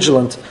and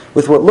vigilant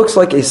with what looks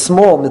like a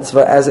small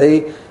mitzvah as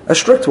a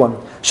strict one.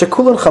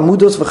 Shekulan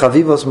chamudos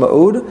v'chavivos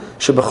ma'od,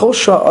 shebechol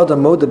shah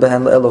adam moda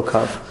behen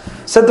le'elokav.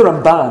 Said the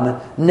Ramban,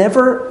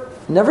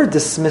 never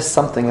dismiss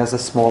something as a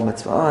small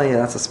mitzvah. Oh yeah,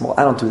 that's a small,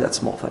 I don't do that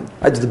small thing.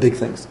 I do the big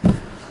things.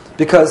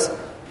 Because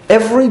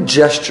every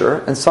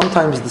gesture, and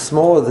sometimes the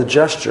smaller the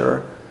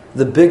gesture,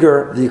 the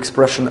bigger the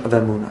expression of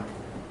emunah.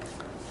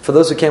 For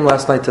those who came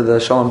last night to the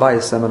Shalom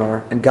Bayis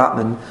seminar in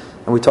Gottman,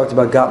 and we talked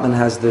about Gottman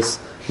has this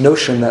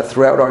notion that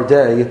throughout our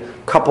day,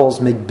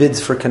 couples make bids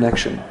for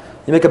connection.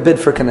 You make a bid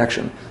for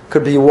connection.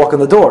 Could be you walk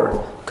in the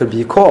door, could be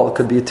a call,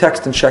 could be a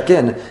text and check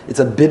in. It's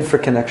a bid for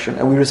connection.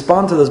 And we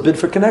respond to those bid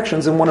for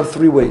connections in one of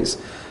 3 ways.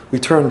 We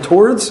turn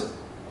towards,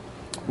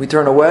 we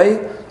turn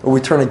away, or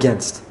we turn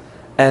against.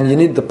 And you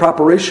need the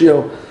proper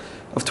ratio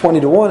of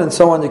 20-1 and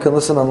so on. You can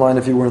listen online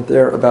if you weren't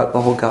there about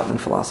the whole Gottman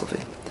philosophy.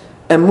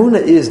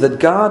 Emunah is that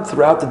God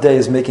throughout the day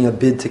is making a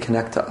bid to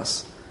connect to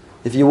us.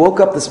 If you woke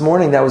up this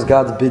morning, that was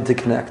God's bid to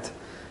connect.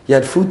 You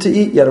had food to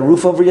eat, you had a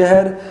roof over your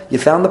head, you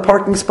found the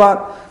parking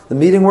spot, the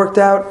meeting worked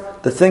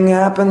out, the thing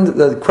happened,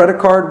 the credit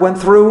card went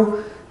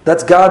through.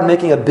 That's God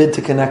making a bid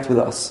to connect with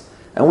us.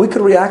 And we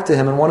could react to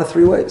Him in one of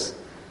 3 ways.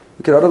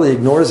 We could utterly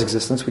ignore His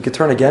existence, we could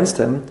turn against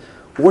Him,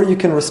 or you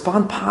can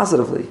respond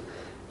positively.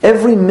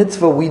 Every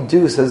mitzvah we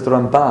do, says the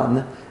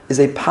Ramban, is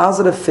a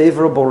positive,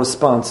 favorable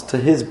response to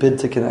His bid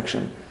to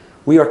connection.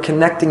 We are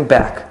connecting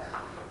back,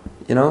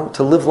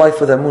 to live life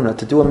with emunah,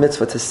 to do a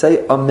mitzvah, to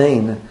say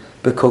amen,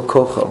 b'kol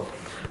kocho.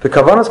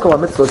 B'kavanas kol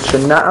ha-mitzvot,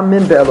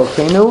 shena'amin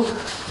be'elokeinu,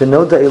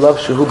 v'noda ilav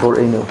shehu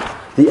bor'enu.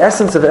 The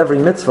essence of every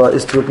mitzvah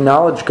is to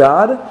acknowledge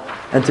God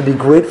and to be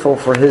grateful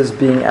for His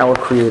being our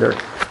Creator.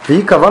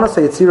 V'hi kavanas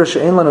ha-yitzira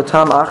she'en lanu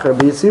tam acher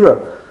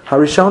b'yitzira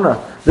harishona.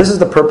 This is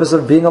the purpose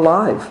of being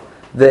alive.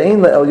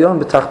 Ve'en le'elyon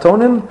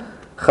b'tachtonim,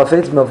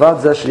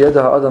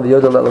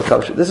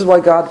 this is why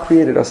God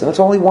created us, and that's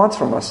all He wants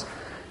from us.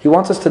 He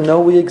wants us to know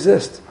we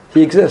exist.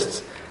 He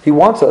exists. He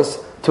wants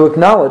us to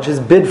acknowledge His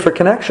bid for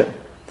connection.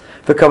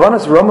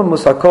 V'kavanas Roman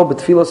musakol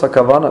b'tfilos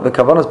hakavana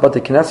v'kavanas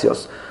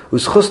batiknesios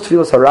u'schus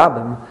tfilos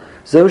harabim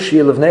zeu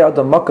she'il levnei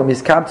adam makam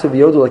yiskabtu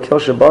v'yodu l'kel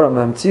shebaram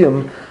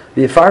v'hamtzium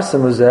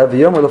v'yifarsem uzeh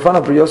v'yomer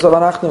lefanav b'yosav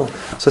anachnu.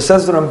 So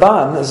says the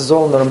Ramban, this is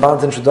all in the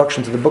Ramban's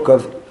introduction to the book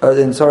of,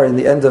 in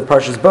the end of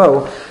Parshas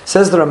Bo,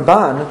 says the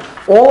Ramban,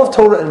 all of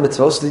Torah and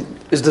mitzvos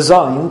is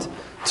designed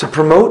to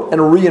promote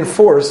and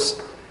reinforce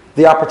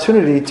the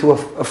opportunity to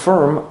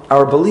affirm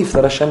our belief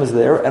that Hashem is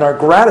there and our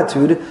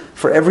gratitude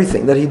for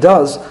everything that He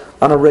does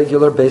on a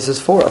regular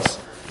basis for us.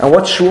 And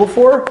what's shul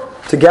for?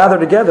 To gather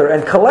together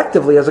and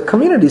collectively as a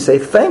community say,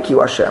 thank you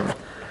Hashem.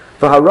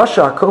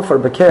 V'harasha ha'kofar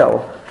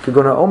b'kel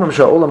k'gon ha'omim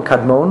sha'olam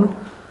kadmon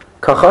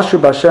kachashu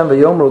b'Hashem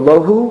v'yomru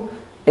lohu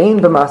ein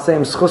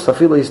b'maseim schus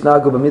afilu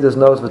yisnagu b'midas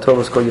nos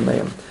v'tovos kol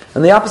yimeim.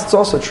 And the opposite is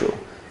also true.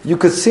 You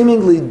could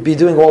seemingly be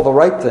doing all the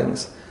right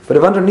things, but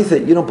if underneath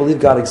it you don't believe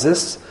God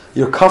exists,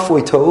 you're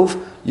kafui tov,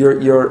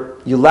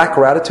 you lack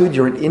gratitude,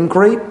 you're an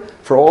ingrate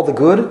for all the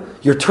good,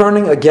 you're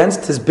turning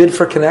against His bid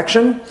for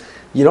connection,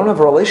 you don't have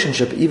a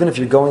relationship even if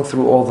you're going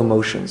through all the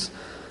motions.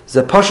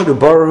 Zepashadu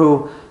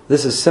baruhu,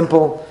 this is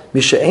simple.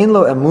 Misha'ein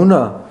lo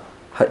emuna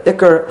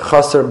ha'ikar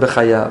chaser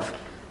b'chayav.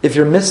 If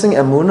you're missing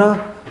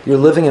emuna, you're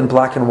living in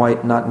black and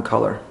white, not in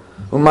color.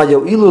 Uma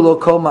yo'ilu lo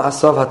kol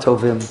ma'asav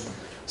hatovim.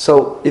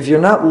 So if you're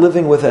not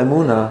living with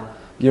emuna,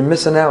 you're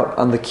missing out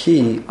on the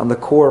key, on the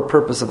core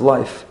purpose of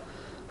life.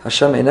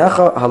 Hashem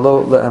einecha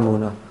halo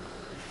le'emuna.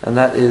 And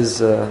that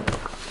is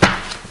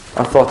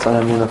our thoughts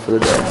on emuna for the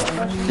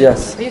day.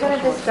 Yes? Are you going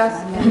to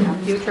discuss in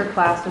future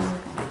classes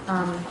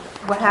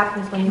what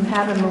happens when you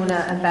have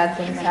emuna and bad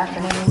things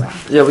happen anyway?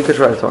 Yeah, we could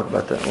try to talk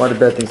about that. Why do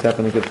bad things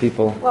happen to good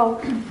people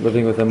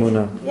living with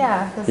emuna?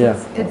 Yeah, because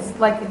it's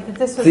like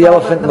this is the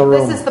elephant in the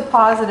room. This is the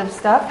positive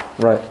stuff.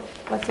 Right.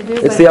 what to do.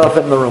 It's the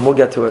elephant in the room. We'll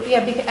get to it. Yeah,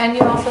 and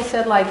you also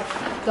said like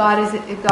God